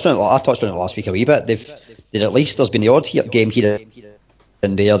we touched on it. I touched on it last week a wee bit. They've at least there's been the odd game here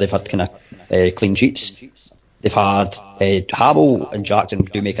and there. They've had kind of clean sheets. They've had Hamill and Jackson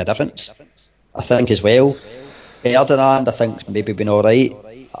do make a difference. I think as well. Ferdinand, I think maybe been all right.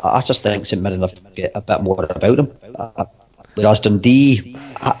 I just think St Mirren have get a bit more about them. Whereas Dundee,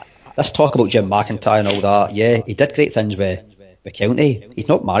 let's talk about Jim McIntyre and all that. Yeah, he did great things with County. He's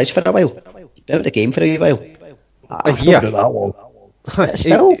not married for a while. He's been out of the game for a wee while. That long.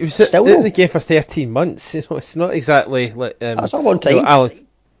 He was out of the game for 13 months. It's not exactly like that's a long time.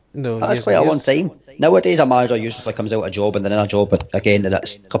 That's quite a long time. Nowadays, a manager usually comes out a job and then in a job again the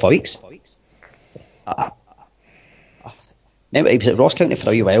next couple of weeks. Remember, he was at Ross County for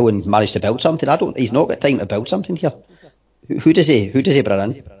a wee while and managed to build something. He's not got time to build something here. Who does he bring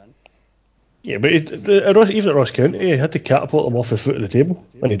in? Yeah, but even at Ross County, he had to catapult them off the foot of the table,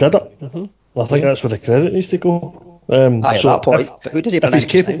 and he did it. Mm-hmm. I think that's where the credit needs to go. At that point, but who does he bring if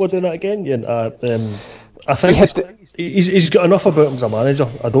he's capable of doing that again, I think he's got enough about him as a manager.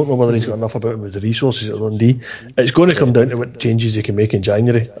 I don't know whether he's got enough about him with the resources at Dundee. It's going to come down to what changes he can make in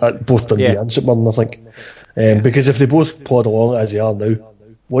January at both Dundee and St Mirren, I think. Because if they both plod along as they are now,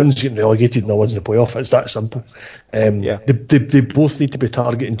 one's getting relegated and the one's in the playoff. It's that simple. They both need to be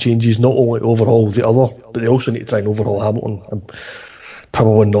targeting changes, not only overhaul the other, but they also need to try and overhaul Hamilton. And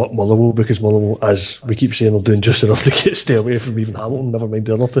probably not Motherwell, because Motherwell, as we keep saying, are doing just enough to stay away from even Hamilton, never mind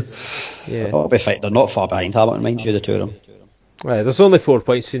the other two. They'll be fine. They're not far behind Hamilton, mind you, the two of them. Right, there's only 4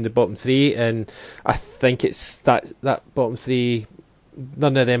 points between the bottom three, and I think it's that bottom three,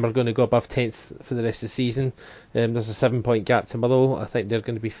 none of them are going to go above 10th for the rest of the season. There's a 7-point gap to Motherwell. I think they're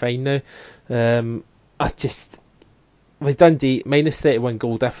going to be fine now. With Dundee, minus 31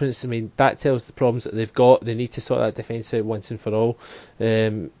 goal difference, I mean, that tells the problems that they've got. They need to sort that defence out once and for all.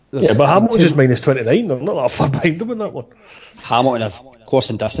 But Hamilton's just minus 29. They're not that far behind them in that one. Hamilton have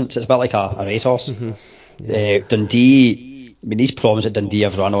course and distance. It's a bit like a racehorse. Mm-hmm. Dundee, I mean, these problems that Dundee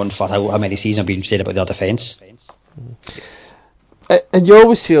have run on for how many seasons have been said about their defence. And you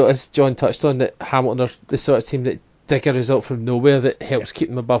always feel, as John touched on, that Hamilton are the sort of team that dig a result from nowhere that helps keep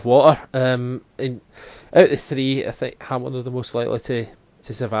them above water. And out of the three, I think Hamilton are the most likely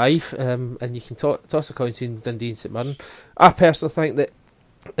to survive. And you can toss a coin between Dundee and St Mirren. I personally think that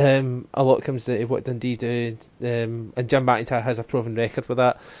a lot comes down to what Dundee do, and Jim McIntyre has a proven record with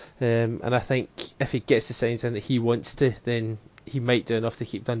that. And I think if he gets the signs in that he wants to, then he might do enough to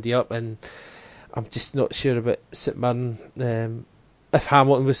keep Dundee up. And I'm just not sure about St Mirren. If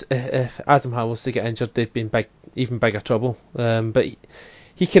Adam Hamilton was to get injured, they'd be in even bigger trouble. But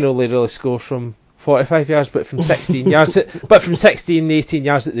he can only really score from 45 yards, but from 16 yards. But from 16 to 18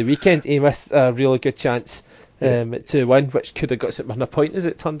 yards at the weekend, he missed a really good chance at 2-1, which could have got St Mirren a point as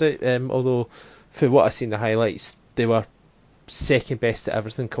it turned out. Although, for what I've seen the highlights, they were second best at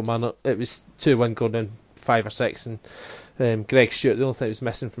everything. Kilmarnock, it was 2-1 going down 5 or 6, and Greg Stewart, the only thing that was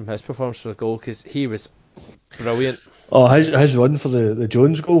missing from his performance for the goal, because he was brilliant. Oh, his run for the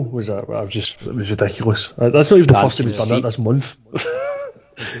Jones goal was it was ridiculous. That's not even the first time he's done that this month.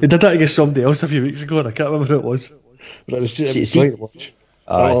 He did that against somebody else a few weeks ago, and I can't remember who it was. But it was just great to watch.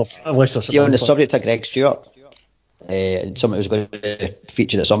 On the subject of Greg Stewart, and something who's going to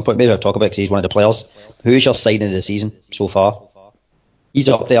feature at some point. Maybe I'll talk about because he's one of the players. Who's your signing of the season so far? He's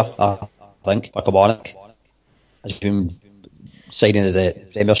up there, I think. Kilmarnock has been signing of the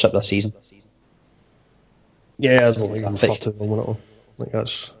Premiership this season. Yeah, I don't think I'm far too long on that one. I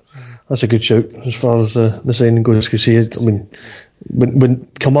think that's a good shout as far as the signing goes. Because when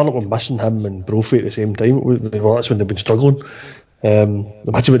Kilmarnock were missing him and Brophy at the same time, that's when they've been struggling.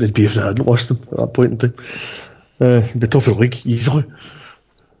 Imagine what they'd be if they hadn't lost them at that point in time. The top of the league easily.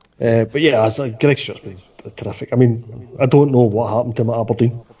 But yeah, I think Greg's shot's been terrific. I mean, I don't know what happened to him at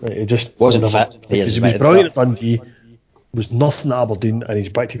Aberdeen. It just wasn't fit. He was brilliant at Dundee. Was nothing at Aberdeen, and he's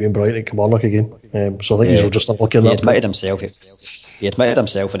back to being brilliant at Kilmarnock again. So I think he's just unlucky in that. He admitted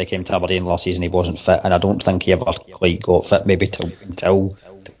himself when he came to Aberdeen last season he wasn't fit, and I don't think he ever quite got fit. Maybe until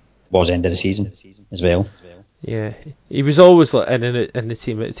was the end of the season as well. Yeah, he was always like in the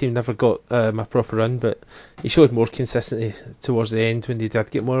team. The team never got a proper run, but he showed more consistency towards the end when he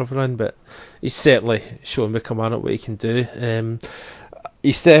did get more of a run. But he's certainly shown with Kilmarnock what he can do.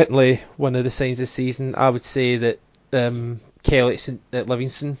 He's certainly one of the signs this season. I would say that Kelly at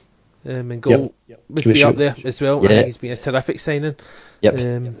Livingston in goal would be up there as well. I think he's been a terrific signing.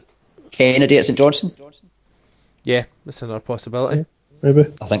 Kennedy at St Johnstone. Yeah, that's another possibility. Maybe.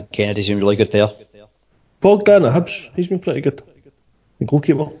 I think Kennedy's been really good there. Bogdan at Hibs, he's been pretty good. The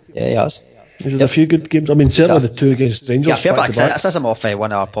goalkeeper. Yeah, he has. He's had a few good games. I mean, certainly the two against Rangers. Yeah, fair back. That's him off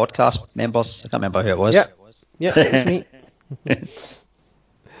one of our podcast members. I can't remember who it was. Yeah, it was me.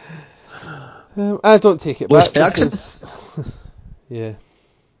 I don't take it back because yeah,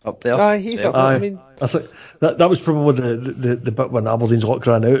 up there. He's up there. I mean, I think that was probably the bit when Aberdeen's luck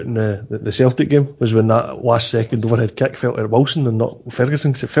ran out in the Celtic game, was when that last second overhead kick fell to Wilson and not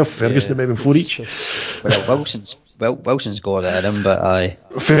Ferguson. It fell for Ferguson, it might have been 4 each. Well, Wilson's got it in him, but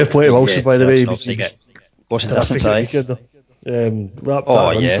fair play to Wilson, by the way. Wasn't distance, that for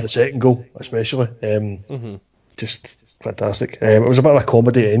the second goal, especially. Just fantastic. It was a bit of a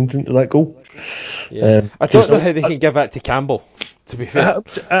comedy ending to that goal. Yeah. I don't know how they can give that to Campbell, to be fair.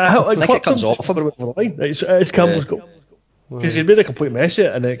 I think it comes off him. It's Campbell's goal. Because he made a complete mess of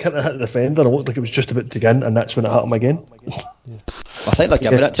it, and it kind of hit the defender, and it looked like it was just about to go in, and that's when it hit him again. I think they're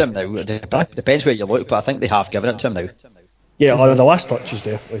giving it to him now. It depends where you look, but I think they have given it to him now. Yeah, the last touch is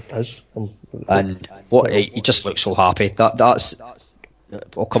definitely his. And he just looks so happy. That's.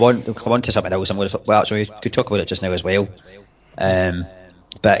 We'll come on to something else. We could talk about it just now as well.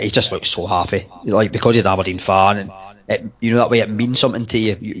 But he just looks so happy, like because he's an Aberdeen fan, and that way it means something to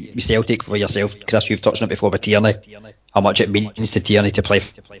you. You Celtic for yourself, Chris. You've touched on it before with Tierney, how much it means to Tierney to play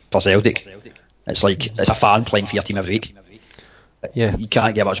for Celtic. It's like it's a fan playing for your team every week. Yeah, you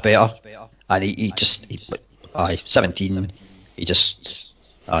can't get much better. And he 17. He just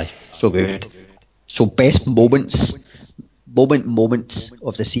so good. So best moments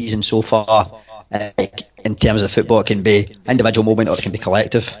of the season so far, in terms of football, it can be individual moment or it can be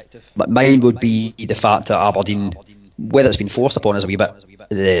collective. But mine would be the fact that Aberdeen, whether it's been forced upon us a wee bit,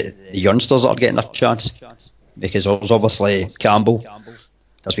 the youngsters that are getting their chance, because there's obviously Campbell,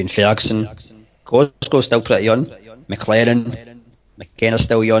 there's been Ferguson, Cosgrove's still pretty young, McLaren, McKenna's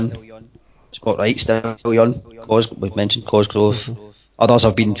still young, Scott Wright's still young, we've mentioned Cosgrove. Others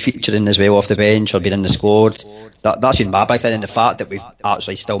have been featuring as well off the bench or been in the squad. That's been my big thing, and the fact that we've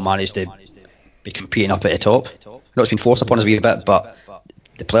actually still managed to be competing up at the top. It's been forced upon us a wee bit, but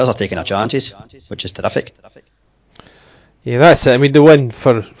the players are taking their chances, which is terrific. Yeah, that's it. I mean, the one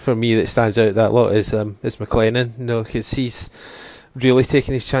for me that stands out that lot is McLennan, because he's really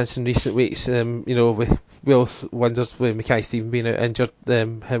taken his chance in recent weeks. We all wonders with Mackay Steven being out injured,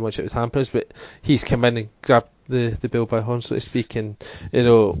 how much it was hampers, but he's come in and grabbed the bill by horn, so to speak, and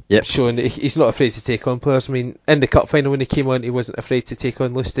showing that he's not afraid to take on players. I mean, in the cup final when he came on, he wasn't afraid to take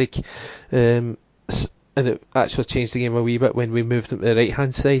on Lustig, and it actually changed the game a wee bit when we moved him to the right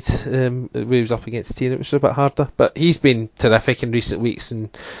hand side. We was up against Tierney, which was a bit harder, but he's been terrific in recent weeks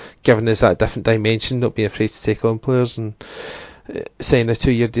and given us that different dimension, not being afraid to take on players, and signing a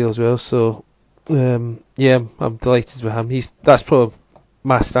 2-year deal as well. So I'm delighted with him. That's probably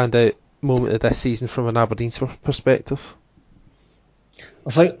my standout moment of this season from an Aberdeen perspective. I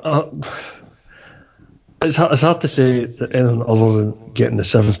think it's hard to say that anything other than getting the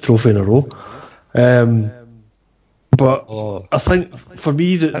 7th trophy in a row. But I think for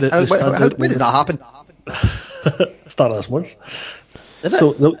me, when did that happen? Start of this month. Did it?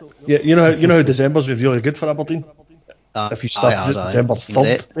 So you know how December's been really good for Aberdeen. If you start December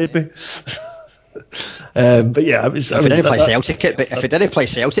 3rd, maybe. But yeah, it was. If we didn't play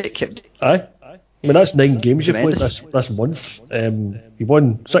Celtic, aye. I mean, that's 9 games you played this month. You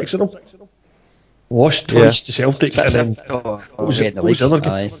won 6 of them. Lost twice to Celtic, and then what was the other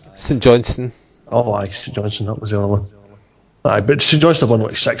game? St Johnstone. Oh, aye, St Johnstone, that was the other one. Aye, but St Johnstone have won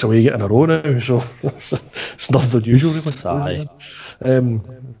like 6 away in a row now, so it's nothing unusual really. Aye.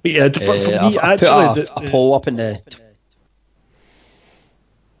 But yeah, for me, I actually, put a poll up in the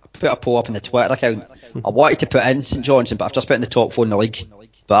Twitter account. I wanted to put in St Johnstone, but I've just put in the top 4 in the league.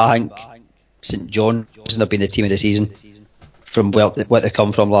 But I think St Johnstone have been the team of the season from where they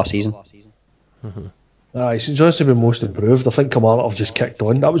come from last season. Mm-hmm. Aye, St Johnstone have been most improved. I think Kilmarnock have just kicked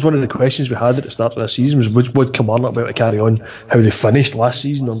on. That was one of the questions we had at the start of the season, was would Kilmarnock be able to carry on how they finished last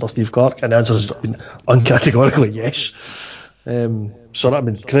season under Steve Clarke? And the answer has been uncategorically yes. So I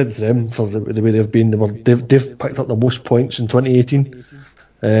mean, credit to them for the way they've been. They've picked up the most points in 2018.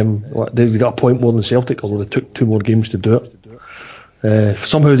 They got a point more than Celtic, although they took 2 more games to do it.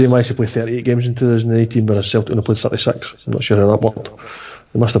 Somehow they managed to play 38 games in 2018, whereas Celtic only played 36. I'm not sure how that worked.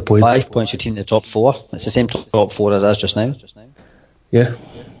 They must have played 5 points between the top 4. It's the same top 4 as us just now. Yeah,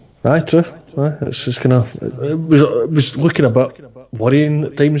 aye, true. Aye, it's just kind of it was looking a bit worrying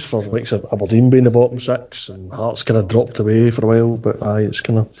at times for like Aberdeen being the bottom 6 and Hearts kind of dropped away for a while, but aye, it's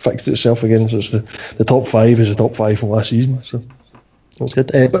kind of fixed itself again. So it's the top 5 is the top 5 from last season. So that's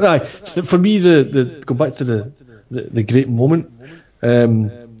good. But aye, for me, the go back to the great moment.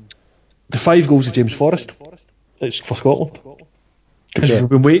 The 5 goals of James Forrest. It's for Scotland. Because we've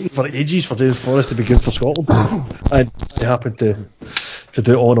been waiting for ages for James Forrest to be good for Scotland, and they happened to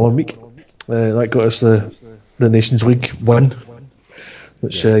do it all in 1 week. That got us the Nations League win,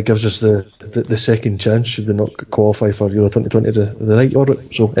 which gives us the second chance should we not qualify for Euro 2020 the night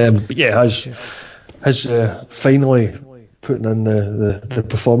orbit. So, but yeah, has finally putting in the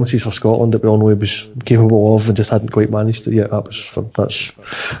performances for Scotland that we all know he was capable of and just hadn't quite managed it yet.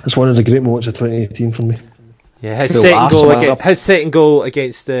 That's one of the great moments of 2018 for me. Yeah, his second goal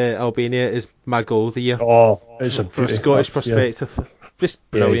against Albania is my goal of the year. Oh, it's from a Scottish perspective. Yeah. Just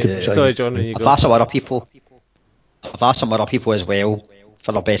brilliant. Sorry, John, you go. I've asked some other people as well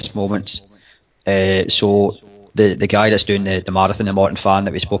for their best moments. So the guy that's doing the marathon, the Morton fan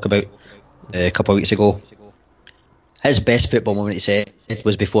that we spoke about a couple of weeks ago, his best football moment, he said,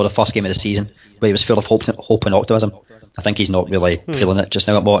 was before the first game of the season, where he was full of hope and optimism. I think he's not really feeling it just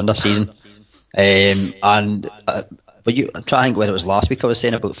now at Morton this season. But I'm trying to think whether it was last week I was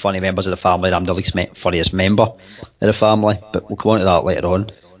saying about funny members of the family, and I'm the least funniest member of the family, but we'll come on to that later on.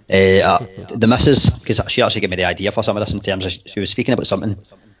 The missus, because she actually gave me the idea for some of this in terms of, she was speaking about something,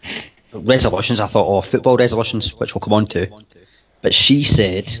 resolutions. I thought, football resolutions, which we'll come on to, but she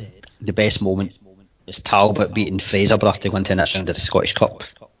said the best moment was Talbot beating Fraserburgh to go into the next round of the Scottish Cup.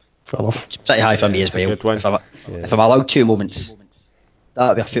 Fair enough. It's pretty high for me as well. If I'm allowed 2 moments, that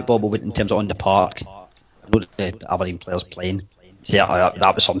would be a football moment in terms of on the park. I know the Aberdeen players playing. So yeah,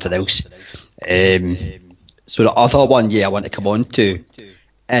 that was something else. So the other one, I want to come on to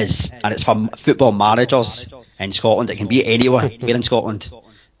is, and it's for football managers in Scotland. It can be anywhere here in Scotland.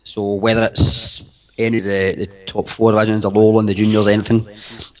 So whether it's any of the top 4 divisions, the Lowland, the juniors, anything,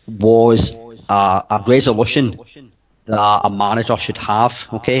 was a resolution that a manager should have.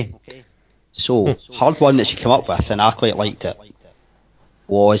 Okay. So hard one that she came up with, and I quite liked it,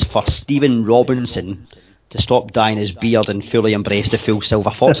 was for Stephen Robinson to stop dyeing his beard and fully embrace the full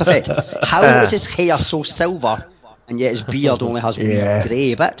Silver Fox effect. How is his hair so silver and yet his beard only has weird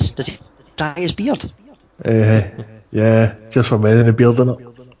grey bits? Does he dye his beard? Yeah, just for men in the beard,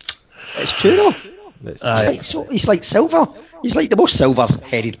 innit? It's true though. He's like silver. He's like the most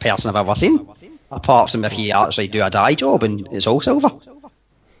silver-headed person I've ever seen. Apart from if you actually do a dye job and it's all silver.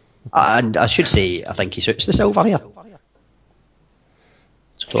 And I should say, I think he suits the silver here.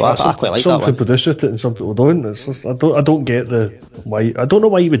 So I quite like some that one. people do suit it and some people don't. It's just, I don't get why. I don't know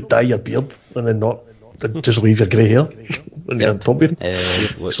why you would dye your beard and then not just leave your grey hair when you're on top of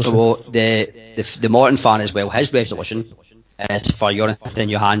it. So the Morton fan as well, his resolution is for Jonathan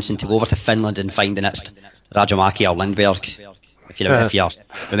Johansson to go over to Finland and find the next Rajamäki or Lindberg. If you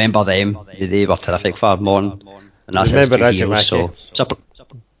remember them, they were terrific for Morton, and that's his 2 heroes. So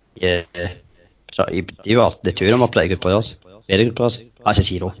the 2 of them were pretty good players, very good players. That's his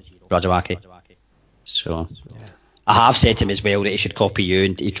hero, Rajamäki. So I have said to him as well that he should copy you,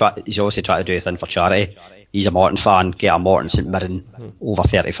 and he's obviously trying to do a thing for charity. He's a Morton fan, get a Morton St Mirren over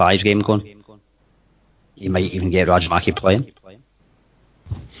 35 game going. He might even get Rajamäki playing.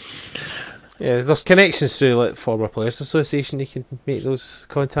 Yeah, there's connections through like former players association. You can make those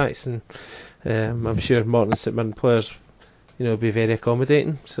contacts, and I'm sure Morton St Mirren players, be very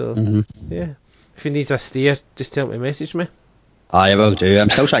accommodating. So yeah, if he needs a steer, just tell him to message me. I will do. I'm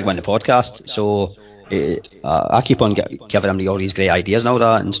still trying to win the podcast, so I keep on giving him all these great ideas and all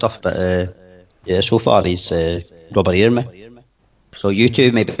that and stuff, but Yeah, so far he's rubber-earing me. So you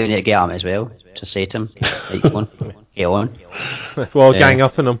two maybe need to get him as well. Just say to him, right, come on, get on. We'll gang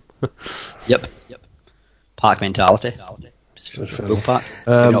up on him. Yep. Park mentality. Full park.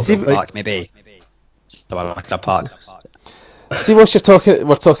 Maybe not full park, maybe a park. See, we're talking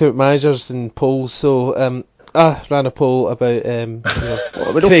about managers and polls. So I ran a poll about Craig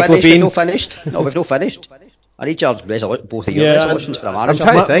Levein. We've not finished. I need your both of your resolutions for a manager. I'm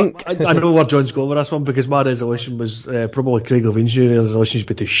trying to think. I know where John's going with this one, because my resolution was probably Craig Levein's new resolution would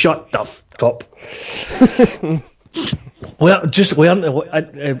be to shut the up. Well, just learn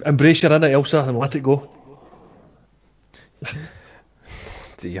to embrace your inner Elsa and let it go.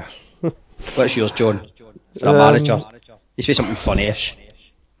 Dear. What's yours, John? For a manager, you say something funny-ish.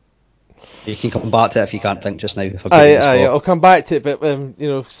 You can come back to it if you can't think just now. I'll come back to it, but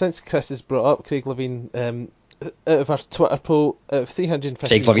since Chris has brought up Craig Levein, out of our Twitter poll, out of 350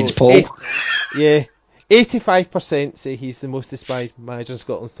 Craig Levein's votes, poll, 85% say he's the most despised manager in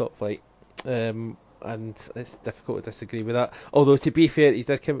Scotland's top flight, and it's difficult to disagree with that. Although, to be fair, he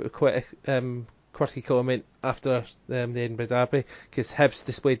did come up with quite a quirky comment after the Edinburgh Derby, because Hibs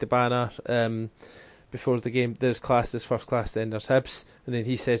displayed the banner before the game. There's class, there's first class, then there's Hibs, and then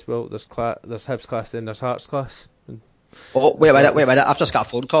he says, well, there's Hibs class, then there's Hearts class. Wait a minute, I've just got a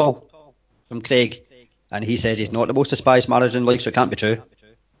phone call from Craig, and he says he's not the most despised manager in the league, so it can't be true.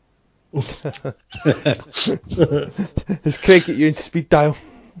 Is Craig get you in speed dial?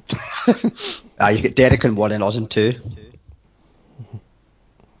 You get Derek in 1 and us in 2.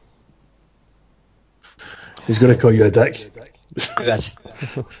 He's going to call you a dick. Who is?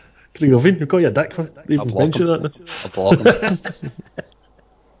 Craig Levein, he'll call you a dick for even mentioning that. I'll block him.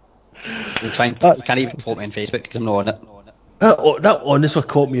 You can't even follow me on Facebook because I'm not on it. That honestly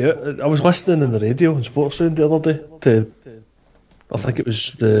caught me out. I was listening on the radio on Sportsound the other day to, I think it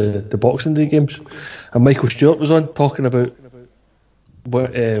was the Boxing Day games, and Michael Stewart was on talking about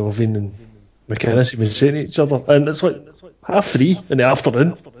what Levein and McInnes have been saying to each other, and it's like 3:30 in the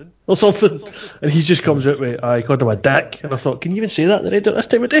afternoon or something, and he just comes out with, I called him a dick, and I thought, can you even say that on the radio at this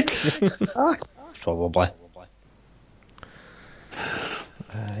time of day? Probably.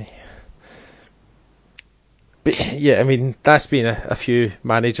 But yeah, I mean, that's been a few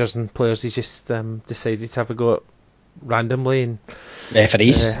managers and players. He just decided to have a go at randomly, and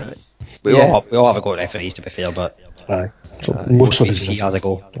referees. We all have a go at referees, to be fair, but most of he has a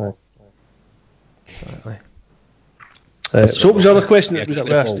go. Exactly. So what was the other question that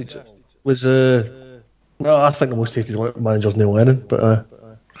was well, I think the most hated manager's Neil Lennon, but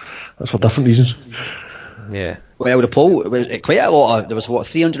that's for different reasons. Yeah. Well, the poll was quite a lot. There was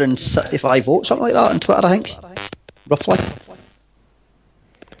 365 votes, something like that, on Twitter, I think, roughly.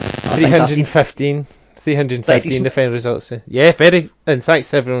 315 the final results. Yeah, very. And thanks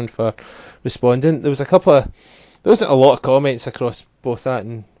to everyone for responding. There wasn't a lot of comments across both that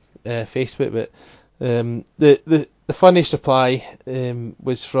and Facebook, but the funniest reply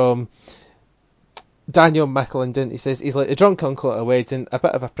was from Daniel McAlinden. He says he's like a drunk uncle at a wedding, a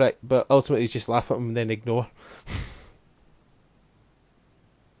bit of a prick, but ultimately just laugh at him and then ignore.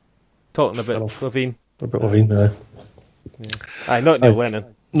 Talking about Levein. About Levein, Aye, not Neil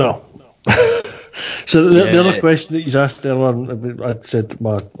Lennon. No. So the other question that he's asked earlier, I said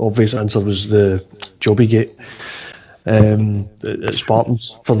my obvious answer was the Jobbygate at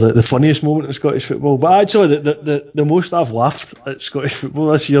Spartans for the funniest moment in Scottish football. But actually, the most I've laughed at Scottish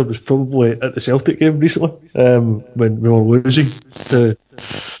football this year was probably at the Celtic game recently, when we were losing to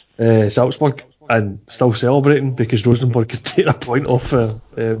Salzburg and still celebrating because Rosenborg could take a point off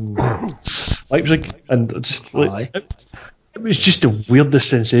Leipzig, and just like it was just the weirdest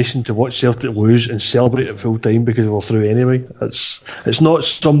sensation to watch Celtic lose and celebrate at full time because we were through anyway. It's not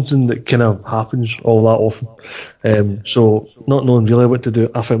something that kind of happens all that often. So not knowing really what to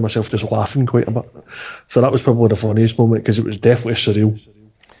do, I found myself just laughing quite a bit. So that was probably the funniest moment because it was definitely surreal.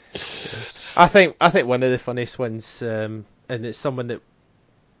 I think one of the funniest ones, and it's someone that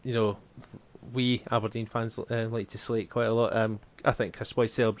we Aberdeen fans like to slate quite a lot. I think Chris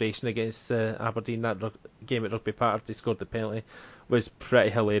Boyd's celebration against Aberdeen, that game at Rugby Park, he scored the penalty, was pretty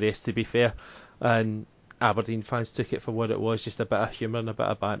hilarious, to be fair. And Aberdeen fans took it for what it was, just a bit of humour and a bit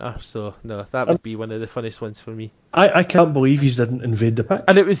of banter. So no, that would be one of the funniest ones for me. I can't believe he didn't invade the pitch.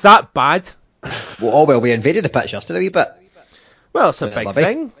 And it was that bad. Well, we invaded the pitch yesterday a wee bit. Well, it's a big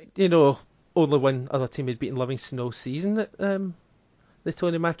thing. Only one other team had beaten Livingston all season at the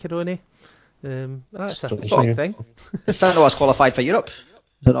Tony Macaroni. That's a big thing. It's not what's qualified for Europe.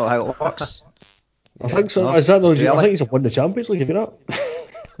 I don't know how it works. I think so. Is that I think he's won the Champions League, if you're not.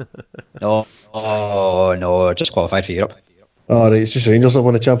 No, just qualified for Europe. Oh, right, it's just Rangers that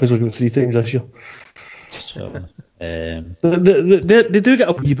won the Champions League 3 times this year. So, they do get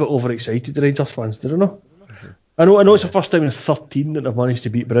a wee bit overexcited, the Rangers fans, do they not? I know it's the first time in 13 that they've managed to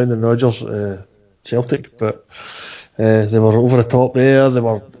beat Brendan Rodgers, Celtic, but they were over the top there. They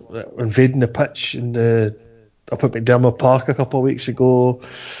were invading the pitch up at McDermott Park a couple of weeks ago.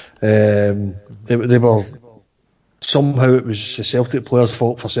 They were, somehow it was the Celtic players'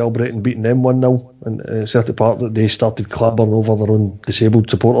 fault for celebrating beating them 1-0 in Celtic Park, that they started clambering over their own disabled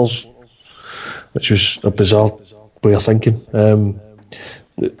supporters, which was a bizarre way of thinking.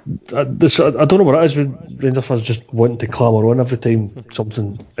 I don't know what it is with Rangers fans just wanting to clamour on every time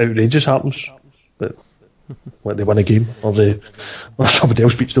something outrageous happens, but like they win a game or somebody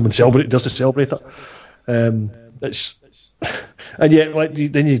else beats them and does to celebrate it. It's and yet, like,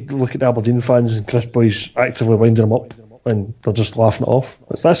 then you look at the Aberdeen fans and Chris Boy's actively winding them up and they're just laughing it off.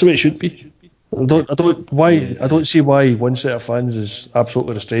 That's the way it should be. I don't see why one set of fans is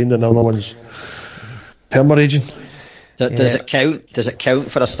absolutely restrained and the other one's perma-raging. Does it count? Does it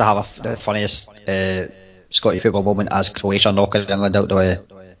count for us to have the funniest Scottish football moment as Croatia knocking England out the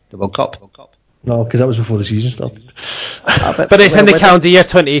World Cup? No, because that was before the season started. But it's in the calendar year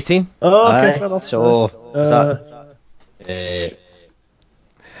 2018. Oh, okay, fair enough. So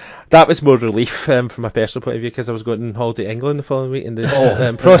that was more relief from a personal point of view, because I was going on holiday to England the following week, and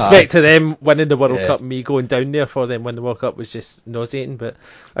the prospect of them winning the World Cup and me going down there for them win the World Cup was just nauseating, but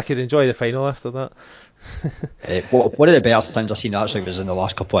I could enjoy the final after that. One of the better things I've seen actually was in the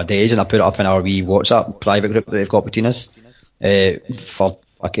last couple of days, and I put it up in our wee WhatsApp private group that we've got between us. For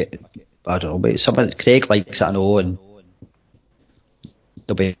I don't know, but someone Craig likes it, I know, and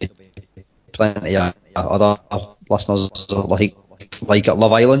there'll be plenty of other listeners like at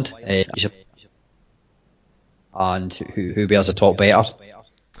Love Island, and who bears the top better.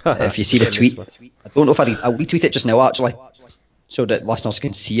 If you see the tweet, I don't know if I'll retweet it just now actually, so that listeners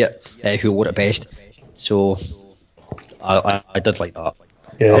can see it, who wore it best. So I did like that.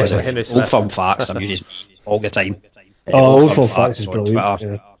 Yeah, that was Old Firm Facts. I'm using all the time. Old Firm Facts is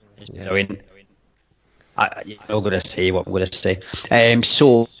brilliant. Brilliant. I'm not going to say what I'm going to say.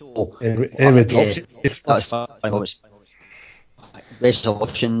 So anyway, that was fine.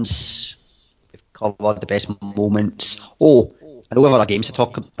 Resolutions. We've covered the best moments. Oh, I know we have other games to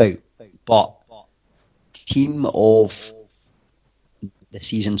talk about, but team of the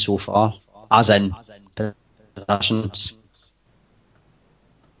season so far, as in possessions.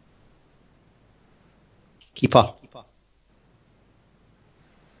 Keeper.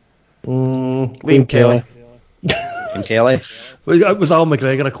 Liam Kelly. Liam Kelly. Was Alan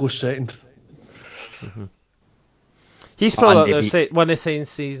McGregor a close second? Mm-hmm. He's probably won the same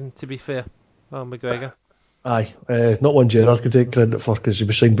season, to be fair, Alan McGregor. Aye, not one Gerrard could take credit for, because he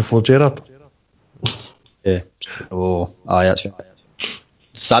was signed before Gerrard. Yeah. Oh, aye, that's right.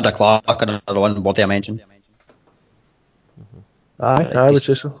 Sandra Clark, another one worthy I mentioned. Aye, I would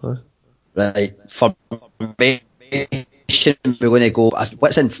say so. Right, for me, we're going to go.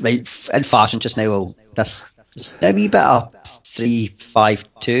 What's in fashion just now? Well, this a wee bit of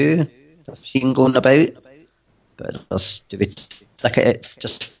 3-5-2 I've seen going about. But do we stick at it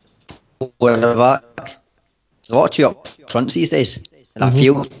just over the back? There's a lot of two up fronts these days, and I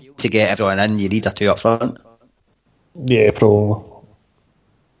feel to get everyone in, you need a two up front. Yeah, probably.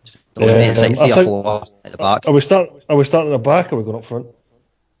 So it's like 3 or 4 at the back. Are we starting at the back, or are we going up front?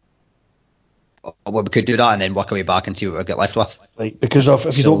 Well, we could do that and then work our way back and see what we get left with. Right, because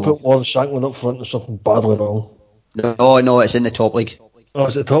if you don't put Lawrence Shankland up front, there's something badly wrong. No, it's in the top league. Oh,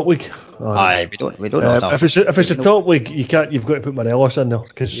 is it the top league? Aye, we don't know that. If it's the top league, you've got to put Morelos in there,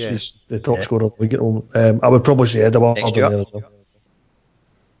 because he's the top scorer of the league at the moment. I would probably say Edouard in there as well.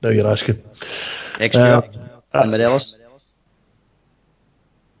 Now you're asking. Next year, and Morelos.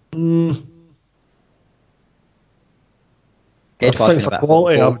 I think for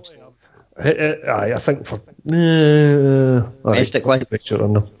quality, I think for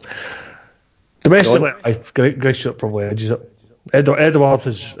domestically, Greg Stewart probably edges it. Edouard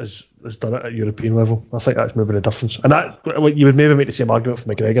has done it at European level. I think that's maybe the difference. And that you would maybe make the same argument for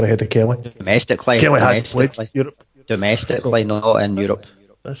McGregor ahead of Kelly. Domestically, has played Europe. Domestically, not in Europe.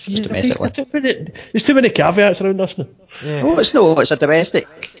 Domestically. There's too many caveats around this now. Yeah. No, it's no. It's a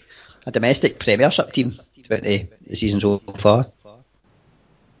domestic Premiership team. The season so far.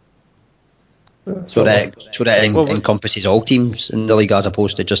 So that encompasses all teams in the league as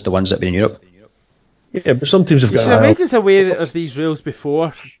opposed to just the ones that have been in Europe. Yeah, but some teams have got. You should have made us aware of these rules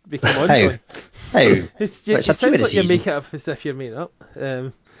before we come on. How? It sounds like you make it up as if you're making it up.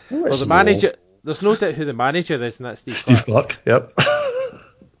 Well, the manager. There's no doubt who the manager is, and that's Steve Clarke. Yep.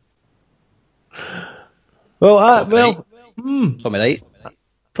 Well, Tommy Wright.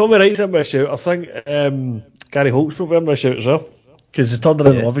 Tommy Wright's in my shout. I think Gary Holt's probably in my shout as well. Because the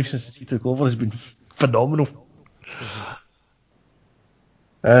turnaround in Livy since he took over has been phenomenal.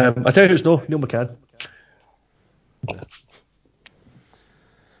 I tell you who's no, Neil McCann.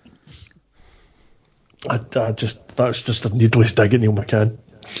 That's just a needless dig at Neil McCann.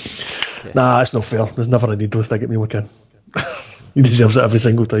 Yeah. Nah, that's not fair. There's never a needless dig at Neil McCann. He deserves it every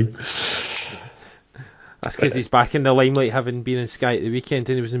single time. That's because he's back in the limelight, having been in Sky at the weekend,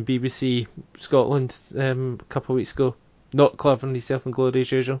 and he was in BBC Scotland a couple of weeks ago. Not covering himself in glory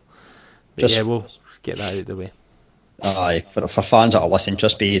as usual. But we'll get that out of the way. Aye, for fans that are listening,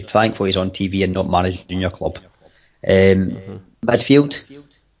 just be thankful he's on TV and not managing your club. Midfield.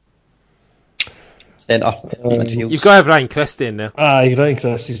 Centre. Midfield. You've got to have Ryan Christie in there. Aye, Ryan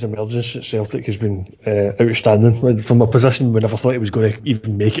Christie's emergence at Celtic has been outstanding. From a position we never thought he was going to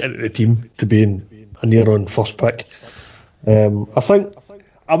even make it into the team, to being a near-on first pick. I think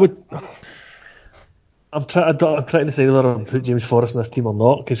I would... I'm trying to decide whether I put James Forrest in this team or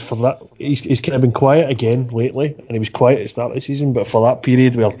not, because for that he's kind of been quiet again lately, and he was quiet at the start of the season, but for that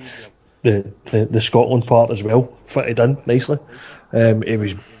period where the Scotland part as well fitted in nicely, he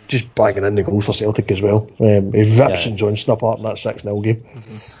was just banging in the goals for Celtic as well. He ripped St Johnstone apart in that 6-0 game.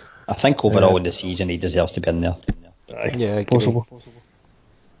 Mm-hmm. I think overall in the season he deserves to be in there. Yeah, possible.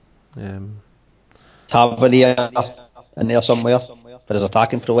 Tavernier in there somewhere for his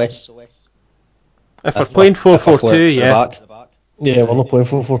attacking prowess. If we're playing 4-4-2, yeah, we're not playing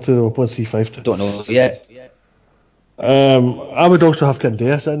 4-4-2, we're playing 3-5-2. Don't know yet. I would also have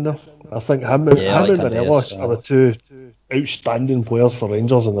Candeas in there. I think him and Morelos are the two outstanding players for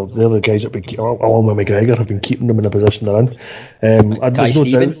Rangers, and they're the guys that along with McGregor, have been keeping them in the position they're in. There's no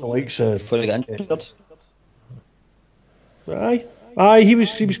doubt the likes before he got injured. Aye, he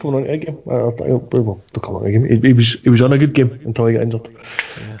was coming on to a game. We'll come on to a game. He was on a good game until he got injured.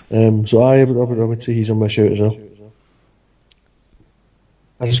 Yeah. So I would say he's on my shout as well.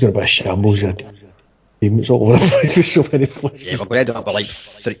 I just got a bit of shambles. It's all over the place with so many players. Yeah, we're going to end up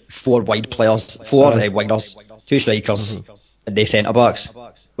with like four wide players, wingers, 2 strikers, and 2 centre backs,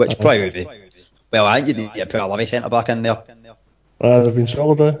 which probably would be. Well, I think you need to put a Livy centre back in there. They've been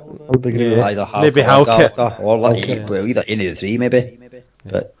solid. I would agree with that. Either maybe Halkett or either any of the three, maybe.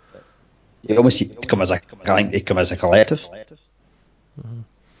 But you almost see they come as a collective.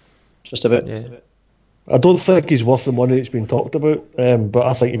 Just a bit. Yeah. I don't think he's worth the money that's been talked about, but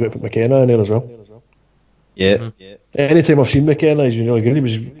I think you've got to put McKenna in there as well. Yeah. Anytime I've seen McKenna, he's been really good. He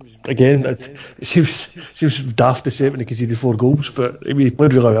was, again, it seems daft to say it when he conceded 4 goals, but he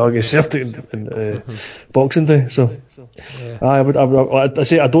played really well against Celtic in Boxing Day. So,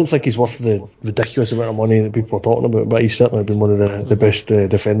 I don't think he's worth the ridiculous amount of money that people are talking about, but he's certainly been one of the best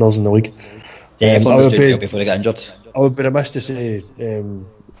defenders in the league. Definitely before he got injured. I would be remiss to say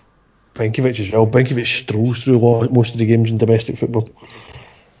Benkovic as well. Benkovic strolls through most of the games in domestic football.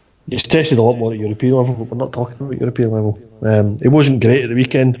 He's tested a lot more at European level, but we're not talking about European level. It wasn't great at the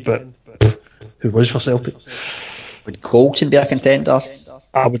weekend, but who was for Celtic? Would Colton be a contender?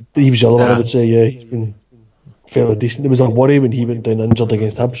 He was the other one I would say, yeah. He's been fairly decent. There was a worry when he went down injured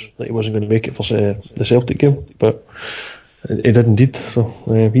against Hibs that he wasn't going to make it for the Celtic game, but he did indeed. So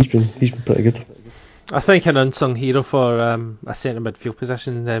he's been pretty good. I think an unsung hero for a centre midfield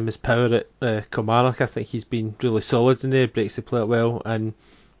position is Power at Kilmarnock. I think he's been really solid in there, breaks the play well, and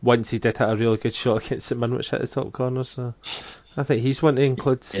once he did hit a really good shot against St Mirren, which hit the top corner, so I think he's one to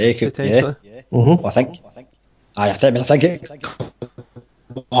include potentially. Yeah. Mm-hmm. I think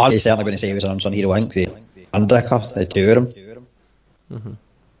he's certainly going to say he was an unsung hero. I think the Undercker, the two of them.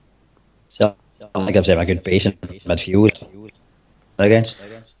 So I think gives them a good base in midfield against.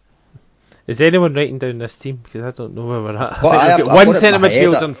 Is anyone writing down this team? Because I don't know where we're at. Well, we've got one centre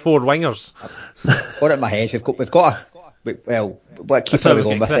midfield and 4 wingers. Got it in my head. We've got what keeper are we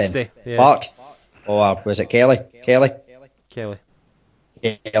going with then? Yeah. Park? Or was it Kelly? Kelly,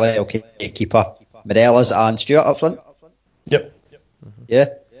 okay, keeper. Morelos and Stewart up front? Yep. Yeah.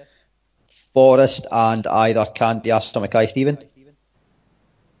 Forrest and either Candias or Mackay Steven?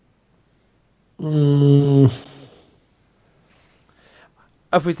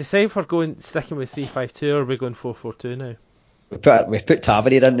 If we decide if we're sticking with 3-5-2 or are we going 4-4-2 now? We've put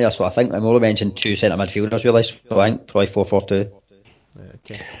Tavernier in there, so I think I'm only mentioned 2 centre midfielders really, so I think probably 4-4-2.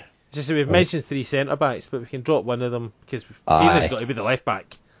 Okay. Just so we've mentioned 3 centre backs, but we can drop one of them because Tina's got to be the left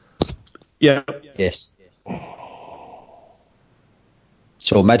back. Yeah. Yes.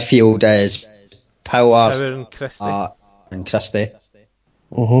 So midfield is Power and Christie.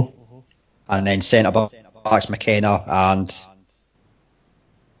 And then centre backs McKenna and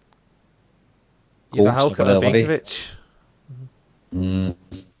Halkett or Benkovic. Don't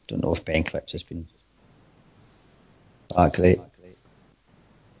know if Benkovic has been that great.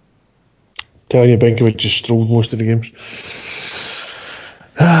 Telling you, Benkovic just strolled most of the games.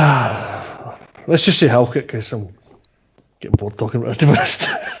 Let's just say Halkett, because I'm getting bored talking about this, to be honest.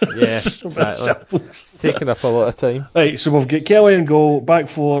 Yeah, exactly. It's taking up a lot of time. Right, so we've got Kelly in goal, back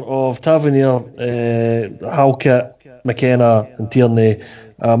four of Tavernier, Halkett, McKenna and Tierney.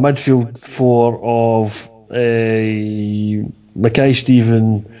 Midfield four of Mackay,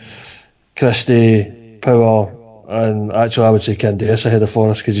 Stephen, Christie, Power, and actually I would say Candace ahead of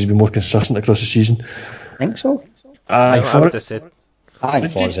Forrest because he's been more consistent across the season. I think so. I would have said. I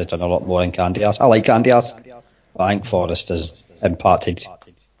think Forrest has done a lot more than Candias. I like Candias, but I think Forrest has impacted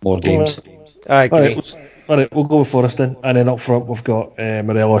more games. I agree. All right, we'll go with Forrest then. And then up front we've got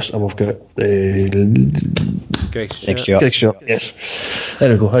Morelos and we've got Greg Stewart. Yes.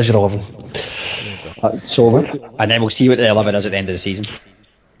 There we go, there's your 11. So, and then we'll see what the 11 is at the end of the season.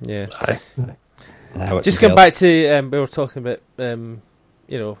 Yeah. Just going back to, we were talking about,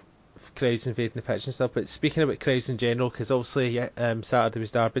 crowds invading the pitch and stuff, but speaking about crowds in general, because obviously Saturday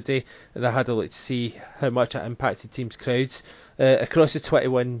was Derby Day, and I had a look to see how much it impacted teams' crowds. Across the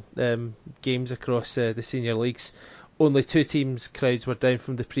 21 games across the senior leagues, only 2 teams' crowds were down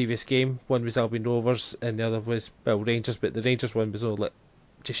from the previous game. One was Albion Rovers and the other was Rangers, but the Rangers one was only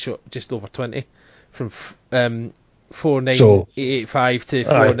just over 20, from 49885 to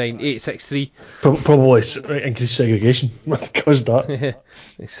 49863. Probably increased segregation because that. Yeah,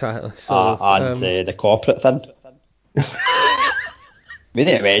 exactly. So, the corporate thing. We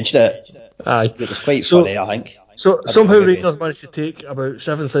didn't mention it. Aye. It was quite funny, I think. So somehow Rangers managed to take about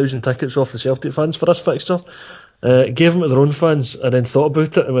 7,000 tickets off the Celtic fans for this fixture, gave them to their own fans, and then thought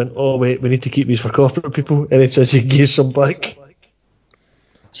about it and went, oh wait, we need to keep these for corporate people, and it says he gave some back. I've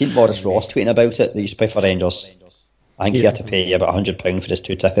seen Boris Ross tweeting about it, that used to play for Rangers. I think he had to pay about £100 for his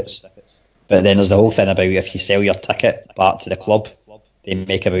 2 tickets. But then there's the whole thing about if you sell your ticket back to the club, they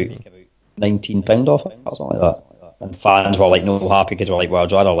make about £19 off it, or something like that. And fans were like no happy because they were like, well,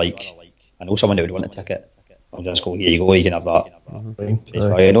 I'd rather I know someone who would want a ticket. I'll just go, here you go, you can have that. I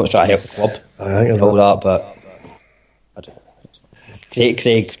know it's trying to help the club and all that, but Craig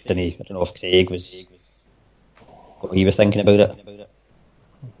didn't he? I don't know if Craig was what he was thinking about it.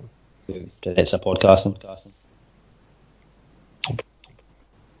 It's a podcasting.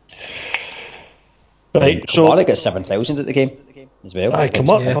 Right, Kamara got 7,000 at the game as well.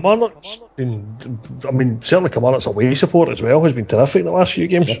 Kamara's been, certainly Kamara's away support as well has been terrific in the last few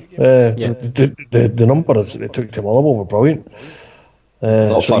games. The number they took to Motherwell were brilliant.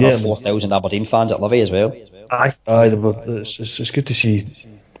 4,000 Aberdeen fans at Livy as well. Aye, it's good to see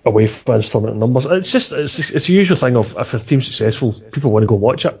away fans turning in numbers. It's the usual thing of if a team's successful, people want to go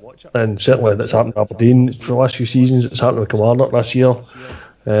watch it, and certainly that's happened to Aberdeen for the last few seasons. It's happened with Kilmarnock last year.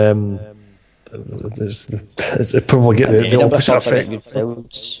 It's probably get the opposite effect. The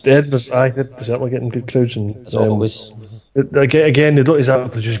Edinburgh, they're certainly getting good crowds, and again they don't exactly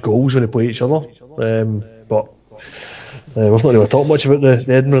produce goals when they play each other. But we've not really talked much about the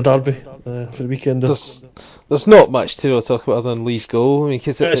Edinburgh derby for the weekend. There's not much to really talk about other than Lee's goal. I mean,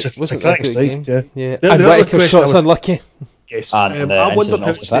 because it wasn't a good game. Yeah. And Whittaker's shot's unlucky. Yes. I wonder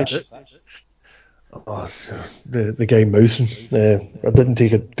how the guy mouthing. I didn't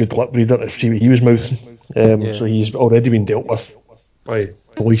take a good lip reader to see what he was mouthing. So he's already been dealt with by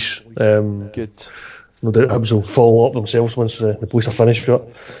police. Good. No doubt Hibs will follow up themselves once the police are finished for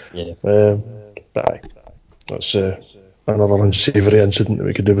it. But aye, that's another unsavoury incident that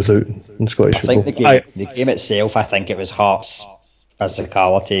we could do without in Scottish football. I think the game itself, I think it was Hearts'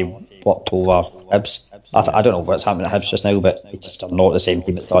 physicality worked over Hibs. I don't know what's happening at Hibs just now, but they just are not the same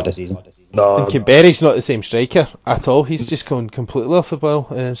team at the start of the season. No. And Kimberry's not the same striker at all. He's just gone completely off the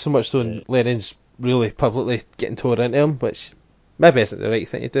ball. So much so Lennon's really publicly getting tore into him, which maybe isn't the right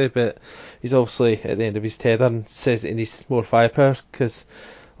thing to do, but he's obviously at the end of his tether and says that he needs more firepower because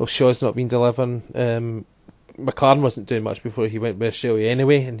Shaw's not been delivering. McLaren wasn't doing much before he went with Australia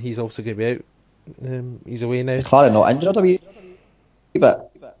anyway, and he's also going to be out. He's away now. McLaren not injured a wee bit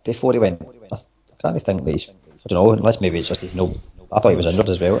before he went. I can't think that he's, I don't know, unless maybe it's just he's no. I thought he was injured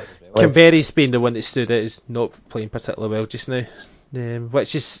as well. Kimberry's been the one that stood out as not playing particularly well just now,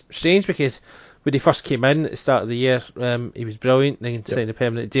 which is strange because when he first came in at the start of the year, he was brilliant and then signed a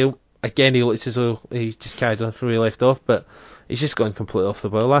permanent deal. Again, he looks as though he just carried on from where he left off, but he's just gone completely off the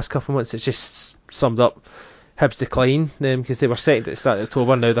ball. Last couple of months, it's just summed up Hibs' decline because they were second at the start of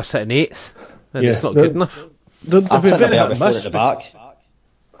October, now they're sitting 8th, and it's not good enough. I think they'll be out before at the back.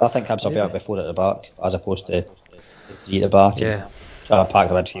 I think Hibs will be out before at the back, as opposed to 3 at the back. Trying to pack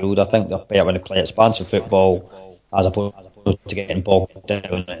the midfield. I think they're better when they play expansive football, as opposed to getting bogged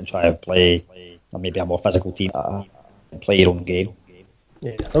down and try to play maybe a more physical team, play your own game.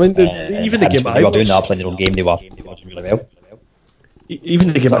 Yeah, I mean, even the game at Ibrox, they were doing that, playing their own game, they were doing really well.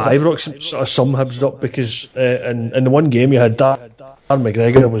 Even the game at Ibrox sort of summed Hibs up, because in the one game you had Darren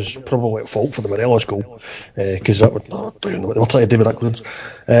McGregor was probably at fault for the Morelos goal, because that would, I don't even know what they were trying to do with that clearance,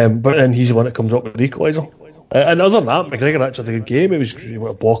 but then he's the one that comes up with the equaliser. And other than that, McGregor actually had a good game. He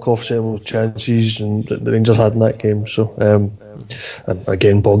went a block off several chances, and the Rangers had in that game. So, and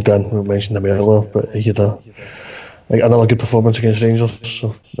again, Bogdan, we mentioned him earlier, but he had another good performance against Rangers.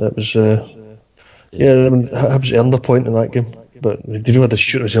 So that was, I mean, Hibs earned a point in that game, but they really had to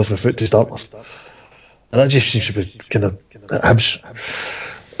shoot themselves in the foot to start with. And that just seems to be kind of Hibs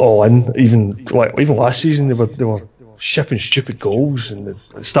all in. Even last season, they were shipping stupid goals, and at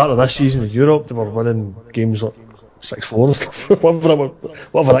the start of this season in Europe they were winning games like 6-4 and stuff,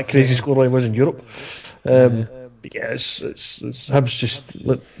 whatever that crazy scoreline was in Europe. It's Hibs just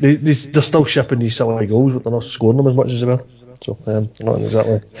they're still shipping these silly goals, but they're not scoring them as much as they were. So not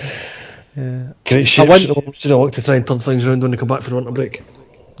exactly great shape to try and turn things around when they come back for the winter break.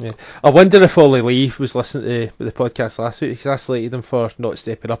 Yeah. I wonder if Ollie Lee was listening to the podcast last week, because I slated him for not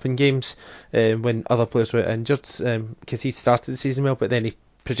stepping up in games when other players were injured, because he started the season well, but then he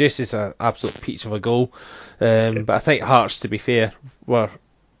produces an absolute peach of a goal. But I think Hearts, to be fair, were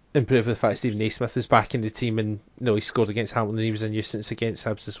improved with the fact Stephen Naismith was back in the team, and he scored against Hamilton, and he was a nuisance against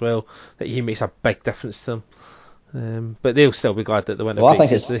Hibs as well. That he makes a big difference to them. But they'll still be glad that the winter break. I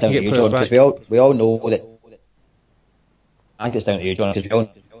think it's down to you, John, because we all know that. I think it's down to you, John, because we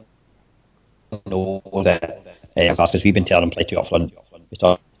all know that because we've been telling them play two up front. We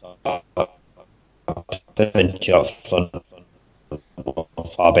start putting two up front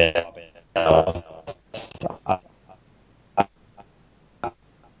far better.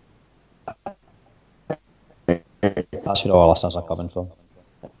 That's where all our listeners are coming from.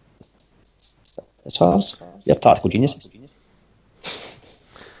 It's ours. You're tactical genius.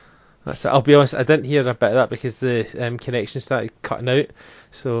 That's it. I'll be honest, I didn't hear a bit of that because the connection started cutting out,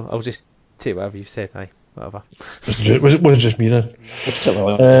 so I'll just take whatever you've said. Whatever. Was it just me then?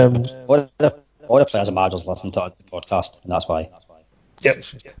 All the players and managers listen to the podcast, and that's why. Yep.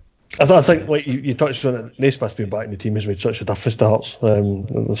 I think, like you touched on it, Naismith being back in the team has made such a difference to Hearts.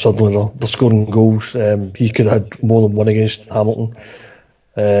 Suddenly they're scoring goals. He could have had more than one against Hamilton.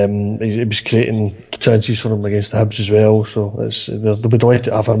 He was creating chances for them against the Hibs as well, so they'll be delighted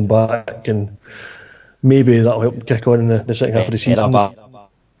to have him back, and maybe that'll help them kick on in the second half of the season.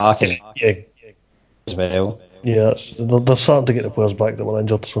 As well. Yeah, they're starting to get the players back that were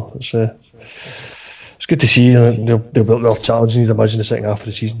injured, so it's good to see. They'll challenging, I imagine, the second half of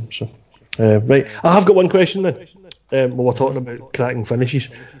the season. So, right, I have got one question then. While we're talking about cracking finishes,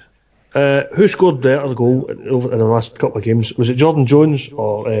 who scored the goal over in the last couple of games? Was it Jordan Jones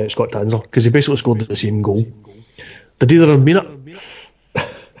or Scott Tanser? Because he basically scored the same goal. Did either of them mean it?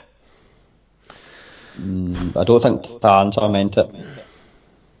 I don't think Tanser meant it.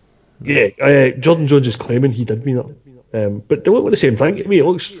 Yeah, Jordan Jones is claiming he did mean it, but they look like the same thing to me. It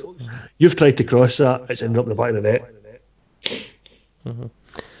looks, you've tried to cross that, it's ended up in the back of the net. Mm-hmm.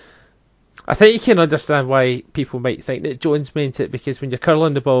 I think you can understand why people might think that Jones meant it, because when you're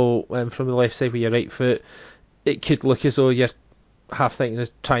curling the ball from the left side with your right foot, it could look as though you're half thinking of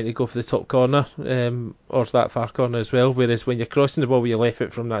trying to go for the top corner or that far corner as well, whereas when you're crossing the ball with your left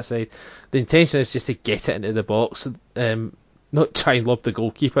foot from that side, the intention is just to get it into the box, not try and lob the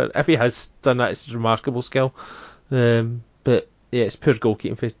goalkeeper. If he has done that, it's a remarkable skill. But yeah, it's poor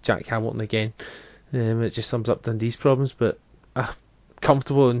goalkeeping for Jack Hamilton again. It just sums up Dundee's problems, but a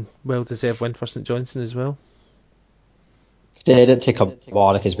comfortable and well-deserved win for St Johnstone as well. They did take up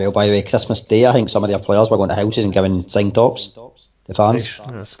Warwick as well, by the way. Christmas Day, I think some of their players were going to houses and giving signed tops to fans.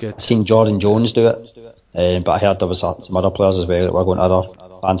 That's good. I've seen Jordan Jones do it, but I heard there was some other players as well that were going to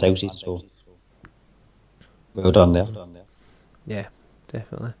other fans' houses, so well done there. Yeah,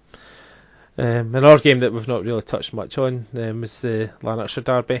 definitely. Another game that we've not really touched much on was the Lanarkshire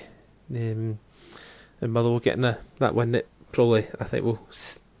derby, and Motherwell getting that win that probably, I think, will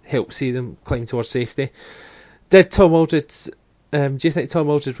help see them climb towards safety. Did Tom Aldred, do you think Tom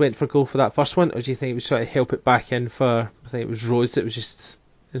Aldred went for goal for that first one, or do you think he was trying to help it back in for, I think it was Rose that was just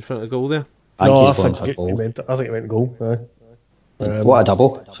in front of the goal there? I think he went goal. What a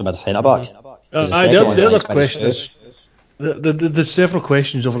double from a centre back. The other question is, there's several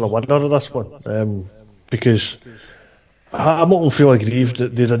questions over the winner of this one, because Hamilton feel aggrieved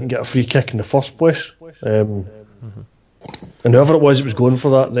that they didn't get a free kick in the first place, and whoever it was going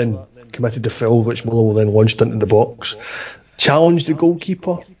for that then committed the foul, which Motherwell then launched into the box, challenged the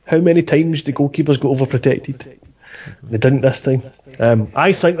goalkeeper. How many times the goalkeepers got overprotected? They didn't this time.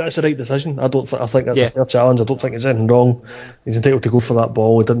 I think that's the right decision. I think that's a fair challenge. I don't think there's anything wrong. He's entitled to go for that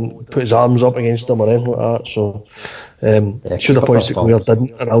ball. He didn't put his arms up against him or anything like that. So should have pointed Weir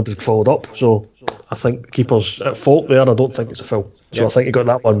didn't, and Alldritt followed up. So I think the keeper's at fault there. I don't think it's a foul. So I think he got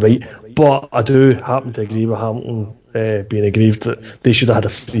that one right. But I do happen to agree with Hamilton being aggrieved that they should have had a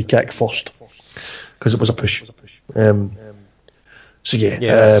free kick first because it was a push. So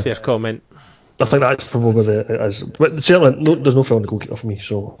that's a fair comment. I think that's probably but certainly there's no foul on the goalkeeper for me.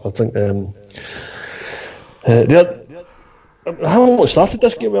 So I think Hamilton started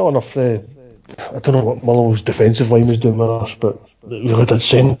this game well enough. I don't know what Motherwell's defensive line was doing with us, but they really did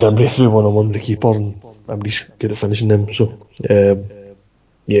send Dundee through one-on-one with the keeper, and Ambri's good at finishing them. So they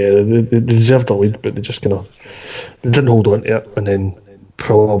deserved the lead, but they just they didn't hold on to it, and then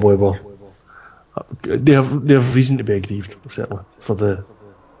probably were. They have reason to be aggrieved, certainly, for the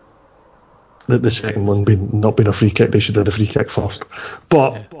second one not being a free kick. They should have had a free kick first.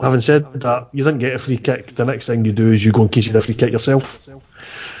 But having said that, you didn't get a free kick. The next thing you do is you go and concede a free kick yourself.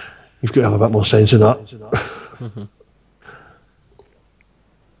 You've got to have a bit more sense in that.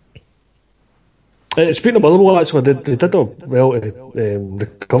 Speaking of Motherwell, actually, they did well to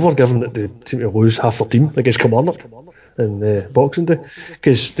recover, given that they seem to lose half their team against Kilmarnock in Boxing Day,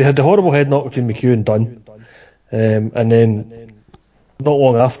 because they had the horrible head knock between McHugh and Dunn, and then not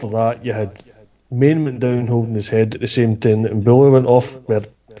long after that you had Mainman down holding his head at the same time that Mbula went off, where,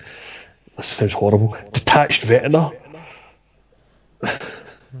 this sounds horrible, detached retina.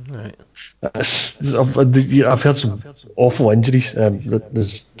 Right. I've heard some awful injuries.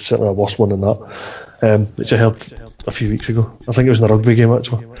 There's certainly a worse one than that, which I heard a few weeks ago. I think it was in a rugby game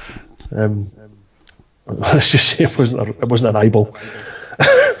actually. Let's just say it wasn't an eyeball.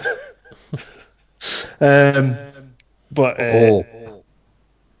 But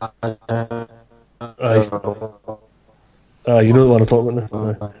you know the one I'm talking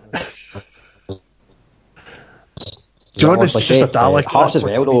about now. Do you want this just a Dalek? Hearts as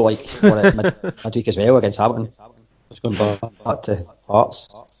well, though, like midweek as well against Hamilton. Just going back to Hearts.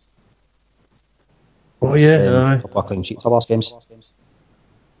 Oh yeah, a couple of clean sheets for last games.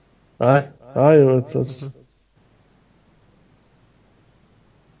 Aye. It's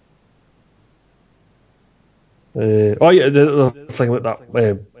the other thing about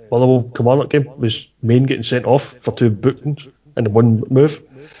that Motherwell Kilmarnock game was Main getting sent off for 2 bookings and 1 move.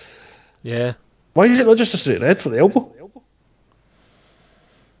 Yeah. Why is it not just a straight red for the elbow?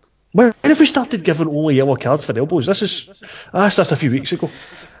 When have we started giving only yellow cards for elbows? I asked this a few weeks ago.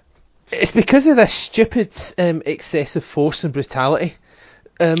 It's because of this stupid excessive force and brutality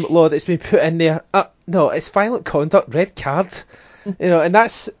law that's been put in there. No, it's violent conduct, red card. And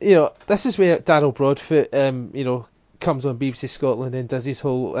that's, this is where Darryl Broadfoot, comes on BBC Scotland and does his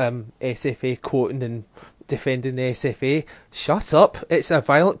whole SFA quoting and defending the SFA. Shut up! It's a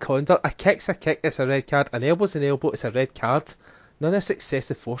violent conduct. A kick's a kick. It's a red card. An elbow's an elbow. It's a red card. None of this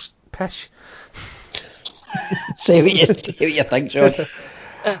excessive force pish. Say what you think, John.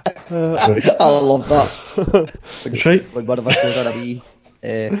 I love that. When one of us goes on a wee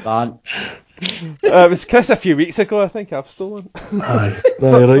rant. It was Chris a few weeks ago. I think I've stolen. Aye,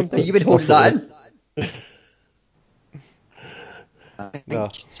 no, you're right. You've been holding that in. I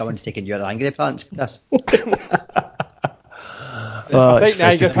think someone's taking your angry pants, Chris. I think the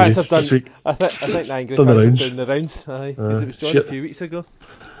angry pants have done. I think the angry pants have done the rounds. Aye, because it was John a few weeks ago.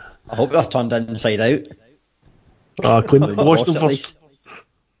 I hope they're turned inside out. Clean. Wash them first.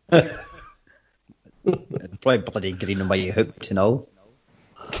 Probably bloody green and white hooped and all.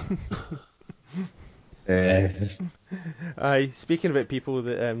 Aye, speaking about people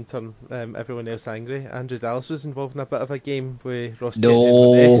that turn everyone else angry, Andrew Dallas was involved in a bit of a game with Ross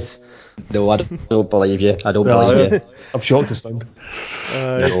Kennedy. No, I don't believe you. I don't believe you. I'm shocked to stand.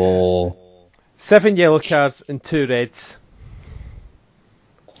 No. 7 yellow cards and 2 reds.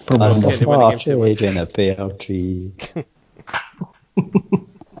 And the partridge in a pear tree.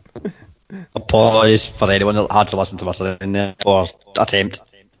 Apologies for anyone that had to listen to us in there or attempt.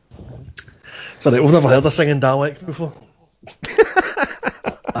 Sorry, we've never heard of singing Dalek before.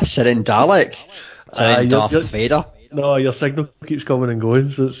 I said in Dalek. Darth Vader. No, your signal keeps coming and going,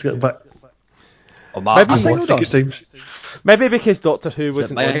 so it's getting back. Maybe because Doctor Who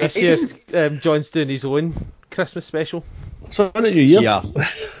wasn't on this year, John's doing his own Christmas special. So in a new year. Yeah.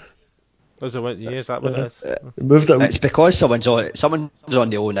 Was it New Year's? That what it is? Moved it. It's because someone's on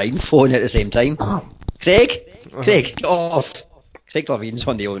the 09 phone at the same time. Craig, get off. Craig Levine's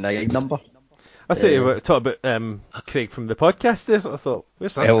on the 09 number. I thought you were talking about Craig from the podcast there. I thought,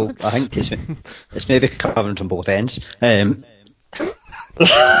 where's this? Well, I think it's maybe coming from both ends.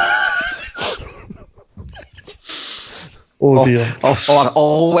 Oh dear.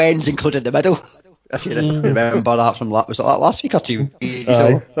 All ends including the middle. If you remember that from was it last week or 2 weeks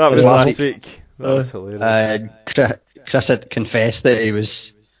ago? That was last week. That was hilarious. Chris had confessed that he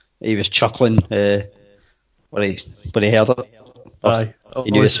was chuckling when he heard it. Aye.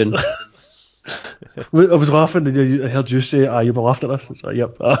 He knew it soon. I was laughing and I heard you say, you were laughing at us. It's like,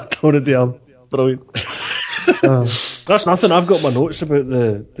 yep, I told it down. Brilliant. That's nothing. I've got my notes about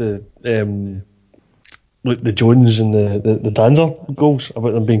the Jones and the Danzer goals,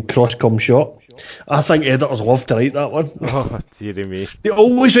 about them being cross-cum shot. I think editors love to write that one. Oh, dearie me. They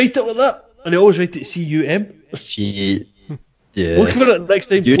always write it like that, and they always write it C-U-M. Yeah. Look for it next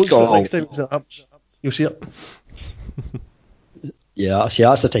time. You'll see it. Yeah, see,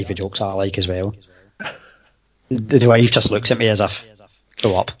 that's the type of jokes I like as well. The wife just looks at me as if,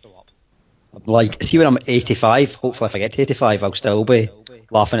 grow up. I'm like, see, when I'm 85, hopefully if I get to 85, I'll still be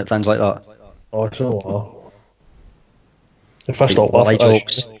laughing at things like that. Oh, so if I stop Willie laughing,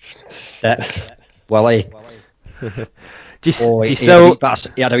 jokes, Dick, Willie. Do you still...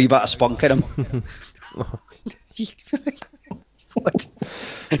 He had a wee bit of spunk in him. What?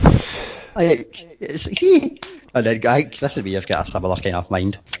 And then, this is me, I've got a similar kind of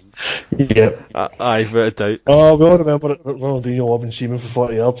mind. Yeah. Aye, without a doubt. Oh, we all remember it. Ronaldinho loving Seaman for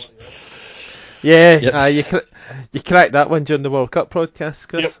 40 yards. Yeah, Yep. You cracked that one during the World Cup broadcast,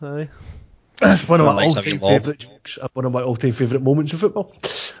 Chris. Yep. Aye. That's one of my Well, all-time favourite jokes. One of my all-time favourite moments in football.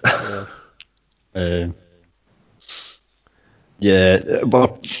 Yeah,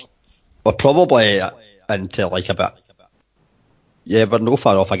 we're probably into like a bit. Yeah, we're no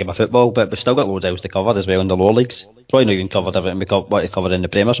far off a game of football, but we've still got loads else to cover as well in the lower leagues. Probably not even covered everything we covered in the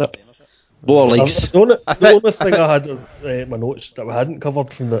Premiership. Lower leagues. The only thing I had in my notes that we hadn't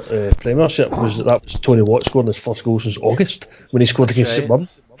covered from the Premiership was that was Tony Watt scoring his first goal since August when he scored against St Mirren.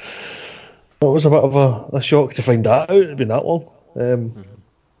 That was a bit of a shock to find that out. It'd been that long.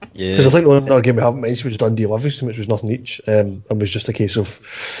 Because I think the only other game we haven't mentioned was Dundee Livingston, which was nothing each, and was just a case of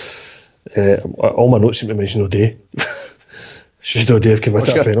all my notes seem to mention O'Day. Should O'Day have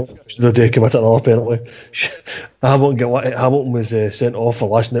committed a penalty? Should O'Day have committed another penalty? Hamilton was sent off for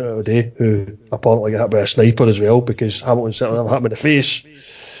lashing out at O'Day, who apparently got hit by a sniper as well, because Hamilton certainly never hit him in the face.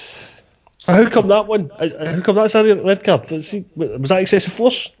 How come that one? How come that's a red card? Was that excessive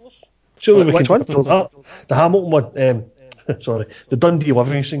force? Surely Which one? The Hamilton one. Sorry, the Dundee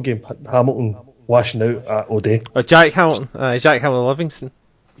Livingston game. Hamilton lashing out at O'Day. Oh, Jack Hamilton. Jack Hamilton Livingston.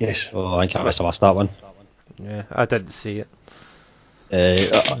 Yes. Oh, I think I must have missed that one. Yeah, I didn't see it.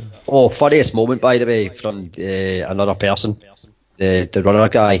 Funniest moment, by the way, from another person, the runner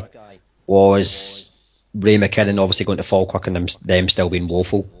guy, was Ray McKinnon obviously going to Falkirk and them still being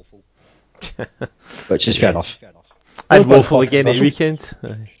woeful. Which is fair enough. And woeful again at the weekend.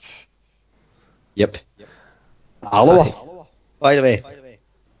 Yep. Alloa, by the way.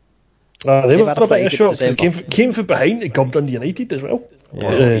 They were a bit of a shock. They came from behind and gubbed under United as well.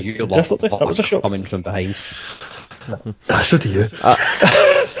 Yeah, you love that was a shock. Coming from behind. So do you.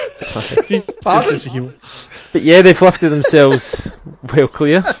 Pardon? But yeah, they've lifted themselves well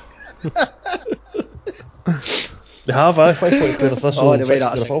clear. They have, 5 points clear of this. Anyway,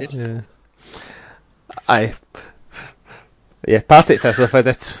 that's yeah. Aye. Yeah, Partick Thistle had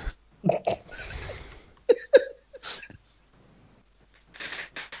it.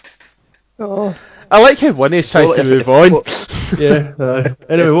 I like how one is trying to move on. Yeah.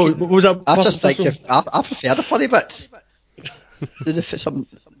 Anyway, what was that? I just think I prefer the funny bits. If it's something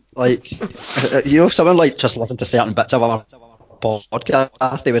like someone like just listen to certain bits of our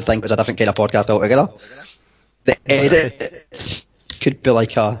podcast, they would think it was a different kind of podcast altogether. The edit could be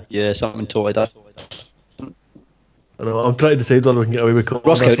like something totally different. I know, I'm trying to decide whether we can get away with calling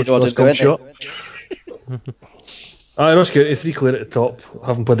Ross County Ross County 3 clear at the top,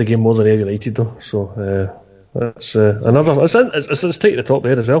 haven't played the game more than Ayr United though, so that's another. It's tight at the top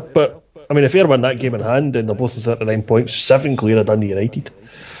there as well. But I mean, if Ayr win that game in hand, then they're both on 39 points, 7 clear of Dundee United.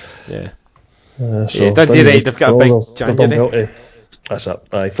 Yeah. Dundee United have got a big January. That's it.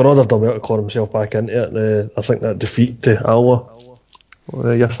 Aye, for all they've done well to claw himself back into it, I think that defeat to Alloa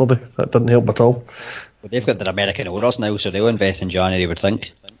yesterday, that didn't help at all. Well, they've got their American owners now, so they'll invest in January, I would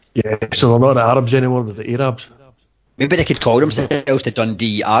think. Yeah, so they're not the Arabs anymore, they're the Arabs. Maybe they could call themselves the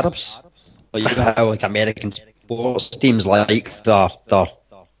Dundee Arabs. Like, you know how like American sports teams like their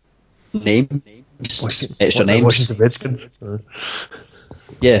name, extra names. Washington Redskins.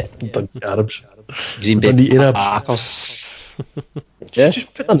 Yeah. Dundee Arabs. Green Bay Dundee Arabs. Packers. Yeah.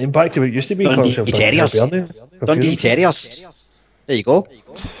 Just put their name back to what it used to be. Dundee Terriers. Dundee Terriers. There you go.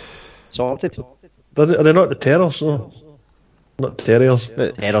 Sorted. Are they not the Terriers? No. Not Terriers.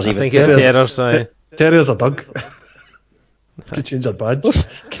 Terriers even. I think it's Terriers. Terriers are Doug. Could change our badge.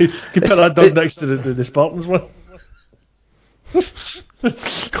 Could put that dog next to the Spartans one.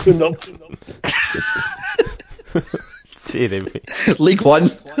 Going up. League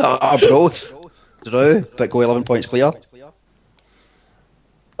One, bro. Drew, but go 11 points clear.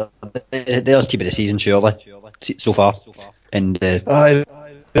 They're team of the season, surely, so far. In the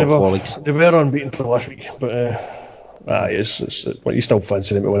they were unbeaten till last week, but it's you still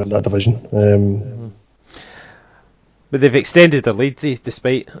fancy them to win that division. But they've extended their lead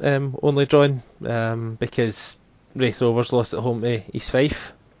despite only drawing because Raith Rovers lost at home to East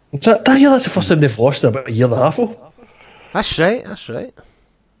Fife. That's the first time they've lost in about a year and a half. That's right. That's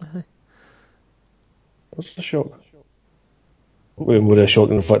a shock. We're a shock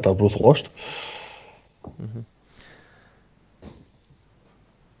in the fact they're both lost. Mm-hmm.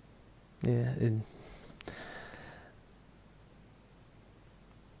 Yeah.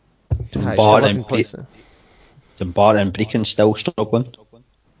 Dumbarton and Brecon still struggling.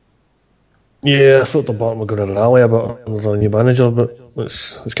 Yeah, I thought Dumbarton were going to rally a bit under a new manager, but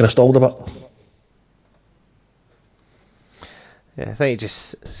it's kind of stalled a bit. Yeah, I think it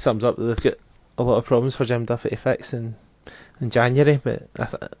just sums up that they've got a lot of problems for Jim Duffy to fix in January, but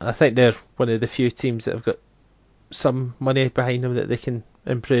I think they're one of the few teams that have got some money behind them that they can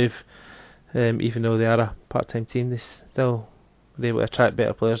improve, even though they are a part-time team. They still are able to attract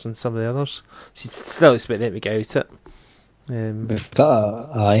better players than some of the others. So you'd still expect them to get out it. We've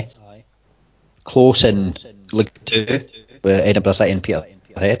got close in League 2 with Edinburgh City and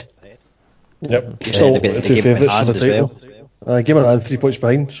Peterhead. Yep, still the two favourites for the title. Game in hand, 3 points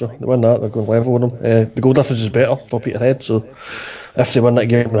behind, so they win that, they're going level with them. The goal difference is better for Peterhead, so if they win that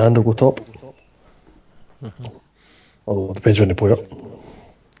game in hand, they'll go top. Mm-hmm. Although it depends when they play it.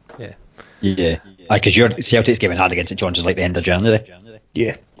 Yeah. Because your Celtic's game in hand against St John's is like the end of January.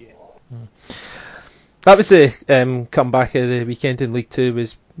 Yeah. That was the comeback of the weekend in League 2,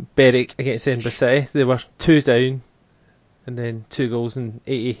 was Berwick against Edinburgh City. They were 2 down, and then 2 goals in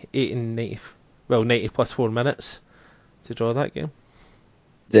 88 and 90 plus 4 minutes to draw that game.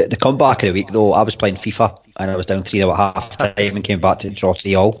 The comeback of the week, though, I was playing FIFA and I was down 3-0 at half time and came back to draw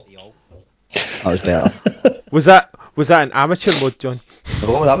 3-all. That was better. Was that in amateur mode, John?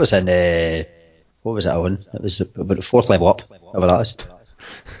 No, that was in what was it on? It was about the 4th level up, whatever that is.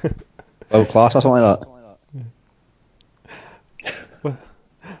 World class or something like that.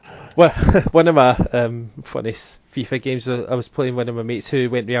 Well, one of my funniest FIFA games, I was playing one of my mates who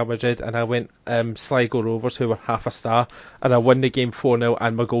went Real Madrid, and I went Sligo Rovers, who were half a star, and I won the game 4-0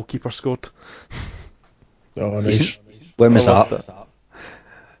 and my goalkeeper scored. Oh, nice. When was that?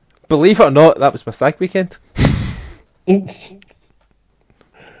 Believe it or not, that was my stag weekend. What?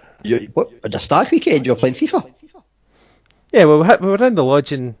 A stag weekend? You were playing FIFA? Yeah, well, we were in the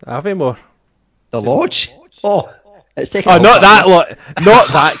lodge in Aviemore. The lodge? Oh, it's taking. Oh, not that lodge. Not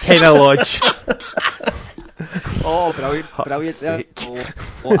that kind of lodge. Oh, brilliant!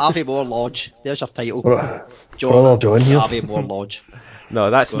 Aviemore Lodge. There's your title. John here. Aviemore Lodge. No,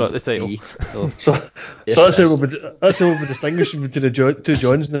 that's not the title. So that's how we'll be distinguishing between the 2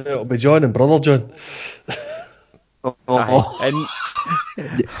 Johns now. It'll be John and Brother John.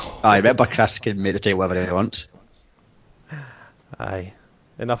 I remember Chris can make the title whatever he wants. Aye.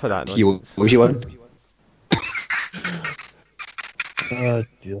 Enough of that nonsense. What you want? Oh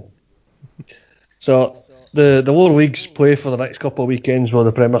dear. So the lower leagues play for the next couple of weekends while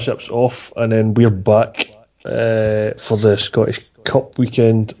the Premiership's off, and then we're back for the Scottish Cup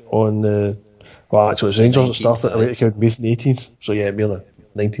weekend on the. Well, actually, it's Rangers that start at May the 18th. So yeah, May the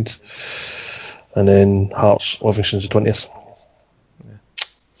 19th, and then Hearts Livingston's the 20th. Yeah.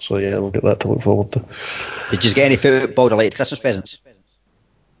 So yeah, we'll get that to look forward to. Did you get any football related Christmas presents?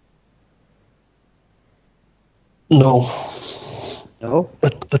 No.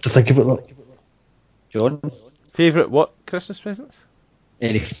 Did to think about that. John? Favourite what Christmas presents?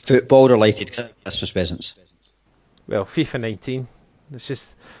 Any football related Christmas presents? Well, FIFA 19. It's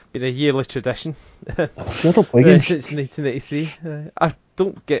just been a yearly tradition I don't play games since 1983. I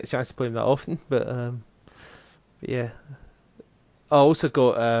don't get a chance to play them that often, but yeah. I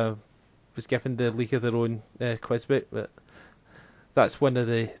also was given the League of Their Own quiz book, but that's one of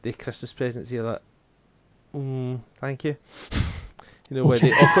the Christmas presents here that thank you. You know, where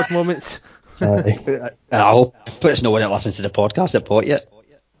the awkward moments. I hope it's no one that listens to the podcast that bought it.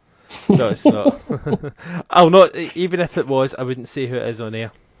 No, it's not. I'll not. Even if it was, I wouldn't say who it is on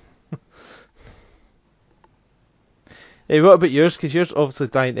air. Hey, what about yours? Because you're obviously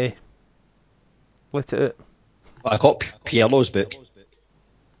dying to let it out. I got Pierlo's book.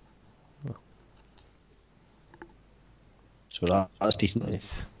 So that's decent.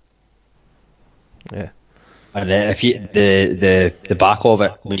 Nice. Yeah. And if you the back of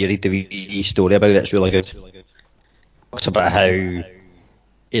it, when you read the wee story about it, it's really good. It talks about how he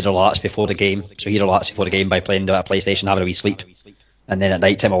relaxed before the game. So he relaxed before the game by playing a PlayStation, having a wee sleep, and then at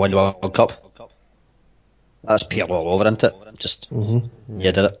night time I won the World Cup. That's Pirlo all over, isn't it? Just you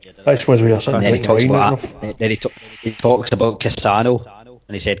did it. That's when we are sitting. Then he talks about Cassano,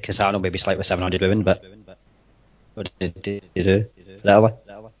 and he said Cassano maybe slightly 700 women, but what did you do? Really?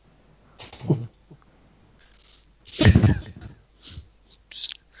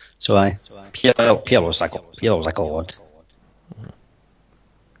 So Pirlo's like a god.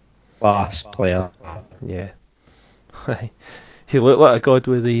 Class player. Yeah. He looked like a god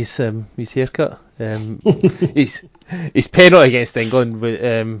with his haircut. His penalty against England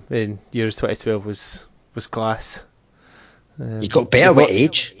in Euros 2012 was class. He got better with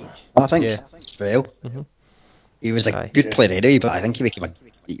age, I think. Yeah. Well, he was a good player anyway, but I think he became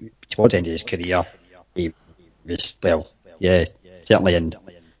towards the end of his career. He was certainly in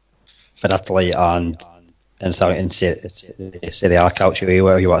for Italy and Serie A Calcio,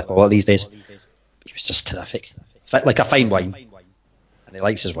 whatever you want to call it these days. He was just terrific, like a fine wine, and he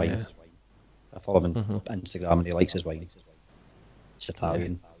likes his wine. Yeah. I follow him on Instagram, and he likes his wine. He's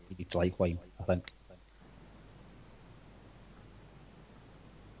Italian. He needs to like wine, I think.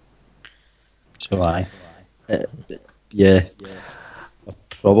 So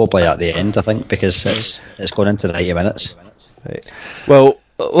probably at the end, I think, because it's going into 90 minutes. Right. Well,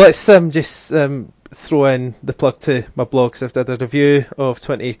 let's just throw in the plug to my blog, because I've did a review of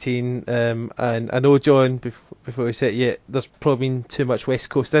 2018, and I know, John, before we say it, there's probably been too much West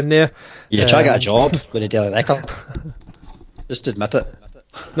Coast in there. You're trying to get a job with a Daily Record. Just admit it.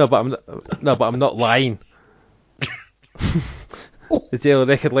 No, but I'm not lying. The Daily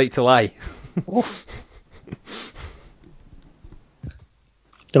Record like to lie.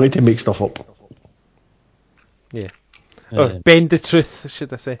 They like to make stuff up. Yeah. Or bend the truth,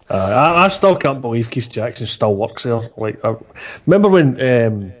 should I say? I still can't believe Keith Jackson still works there. Like, remember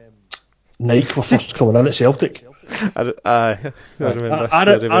when Nike were first coming in at Celtic? I remember.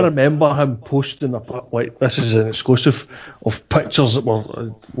 I remember him posting like, this is an exclusive, of pictures that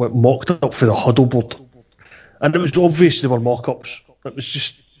were mocked up for the huddle board, and it was obvious they were mock-ups. It was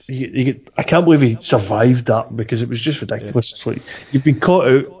just. I can't believe he survived that, because it was just ridiculous. It's like, you've been caught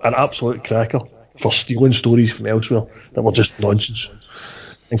out an absolute cracker for stealing stories from elsewhere that were just nonsense.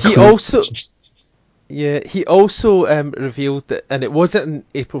 He also revealed that, and it wasn't an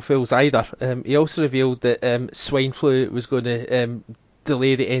April Fool's either. He also revealed that swine flu was going to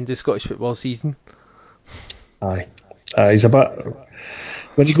delay the end of Scottish football season. Aye, he's a bit.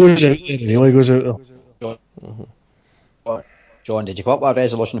 When he goes out there, he really goes out there. John, did you come up with a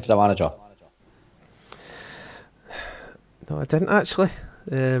resolution for the manager? No, I didn't actually.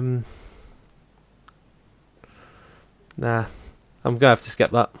 Nah, I'm gonna have to skip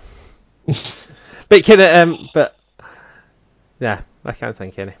that. But yeah, I can't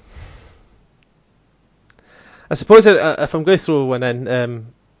think any. I suppose if I'm going to throw one in,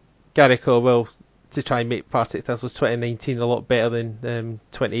 Gary Caldwell, to try and make Partick Thistle's 2019 a lot better than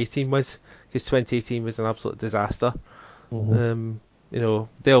 2018 was, because 2018 was an absolute disaster.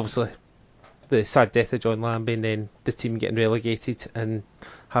 They obviously, the sad death of John Lambie, and then the team getting relegated and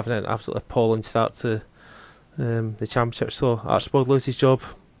having an absolutely appalling start to the Championship. So Archibald loses his job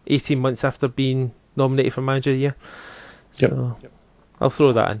 18 months after being nominated for Manager of the Year. So I'll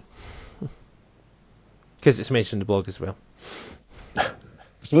throw that in, because it's mentioned in the blog as well.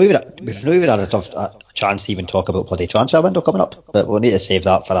 We've not even had a chance to even talk about bloody transfer window coming up, but we'll need to save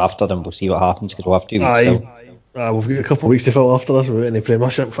that for after, and we'll see what happens, because we'll have 2 weeks still. We've got a couple of weeks to fill after this without any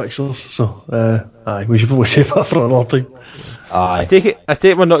Premiership fixtures, so we should probably save that for another time. I take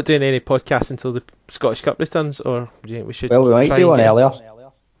it we're not doing any podcasts until the Scottish Cup returns, or do you think we should? Well, we might do one earlier.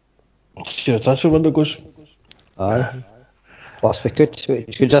 Sure, transfer window goes. Aye. Plus, we could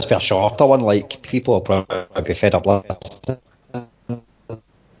just be a shorter one. Like, people will probably be fed up listening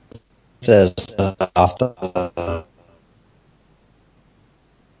after.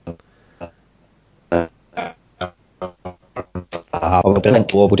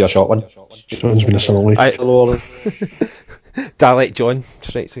 We'll do a short one. John's been a summer Dalek John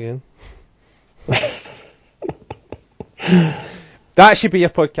strikes again. That should be your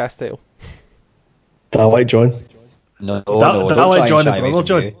podcast title. Dalek John. No, Dalek John and Brother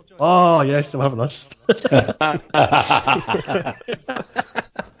John. Oh yes, I'm having this.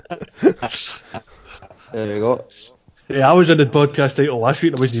 There we go. Yeah, I was in the podcast title last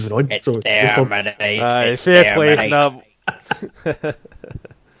week and I wasn't even on. Fair play. No.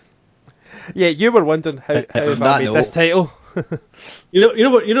 Yeah, you were wondering how I made this title. You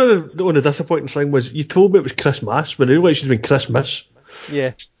know the only disappointing thing was you told me it was Chris Mass, but I realised it should have been Chris Miss.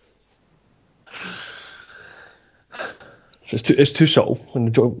 Yeah. So it's too subtle in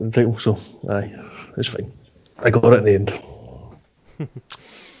the title, so aye, it's fine. I got it in the end.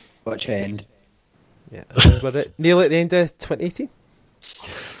 Which end? Yeah, we're nearly at the end of 2018.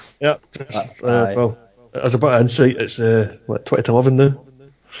 Yeah. Well, as a bit of insight, it's 2011 now.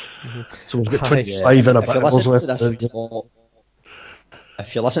 Mm-hmm. So we've got 25 in a bit of hours left.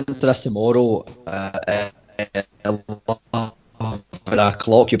 If you listen to this tomorrow at 11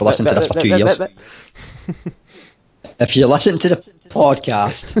 o'clock, you'll be listening to this for 2 years. If you listen to the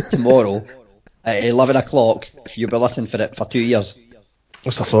podcast tomorrow at 11 o'clock, you'll be listening for it for 2 years.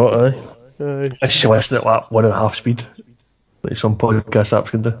 That's the thought, aye. I should listen at like 1.5 speed, like some podcast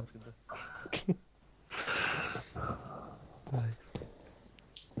apps can do.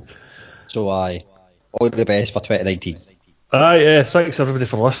 So aye, all the best for 2019. Aye, thanks everybody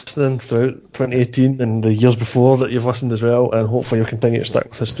for listening throughout 2018 and the years before that you've listened as well, and hopefully you'll continue to stick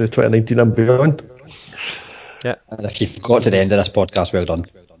with us through 2019 and beyond. Yeah. And if you've got to the end of this podcast, well done.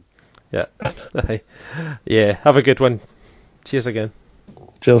 Yeah. Yeah, have a good one. Cheers again.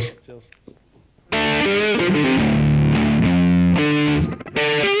 Cheers.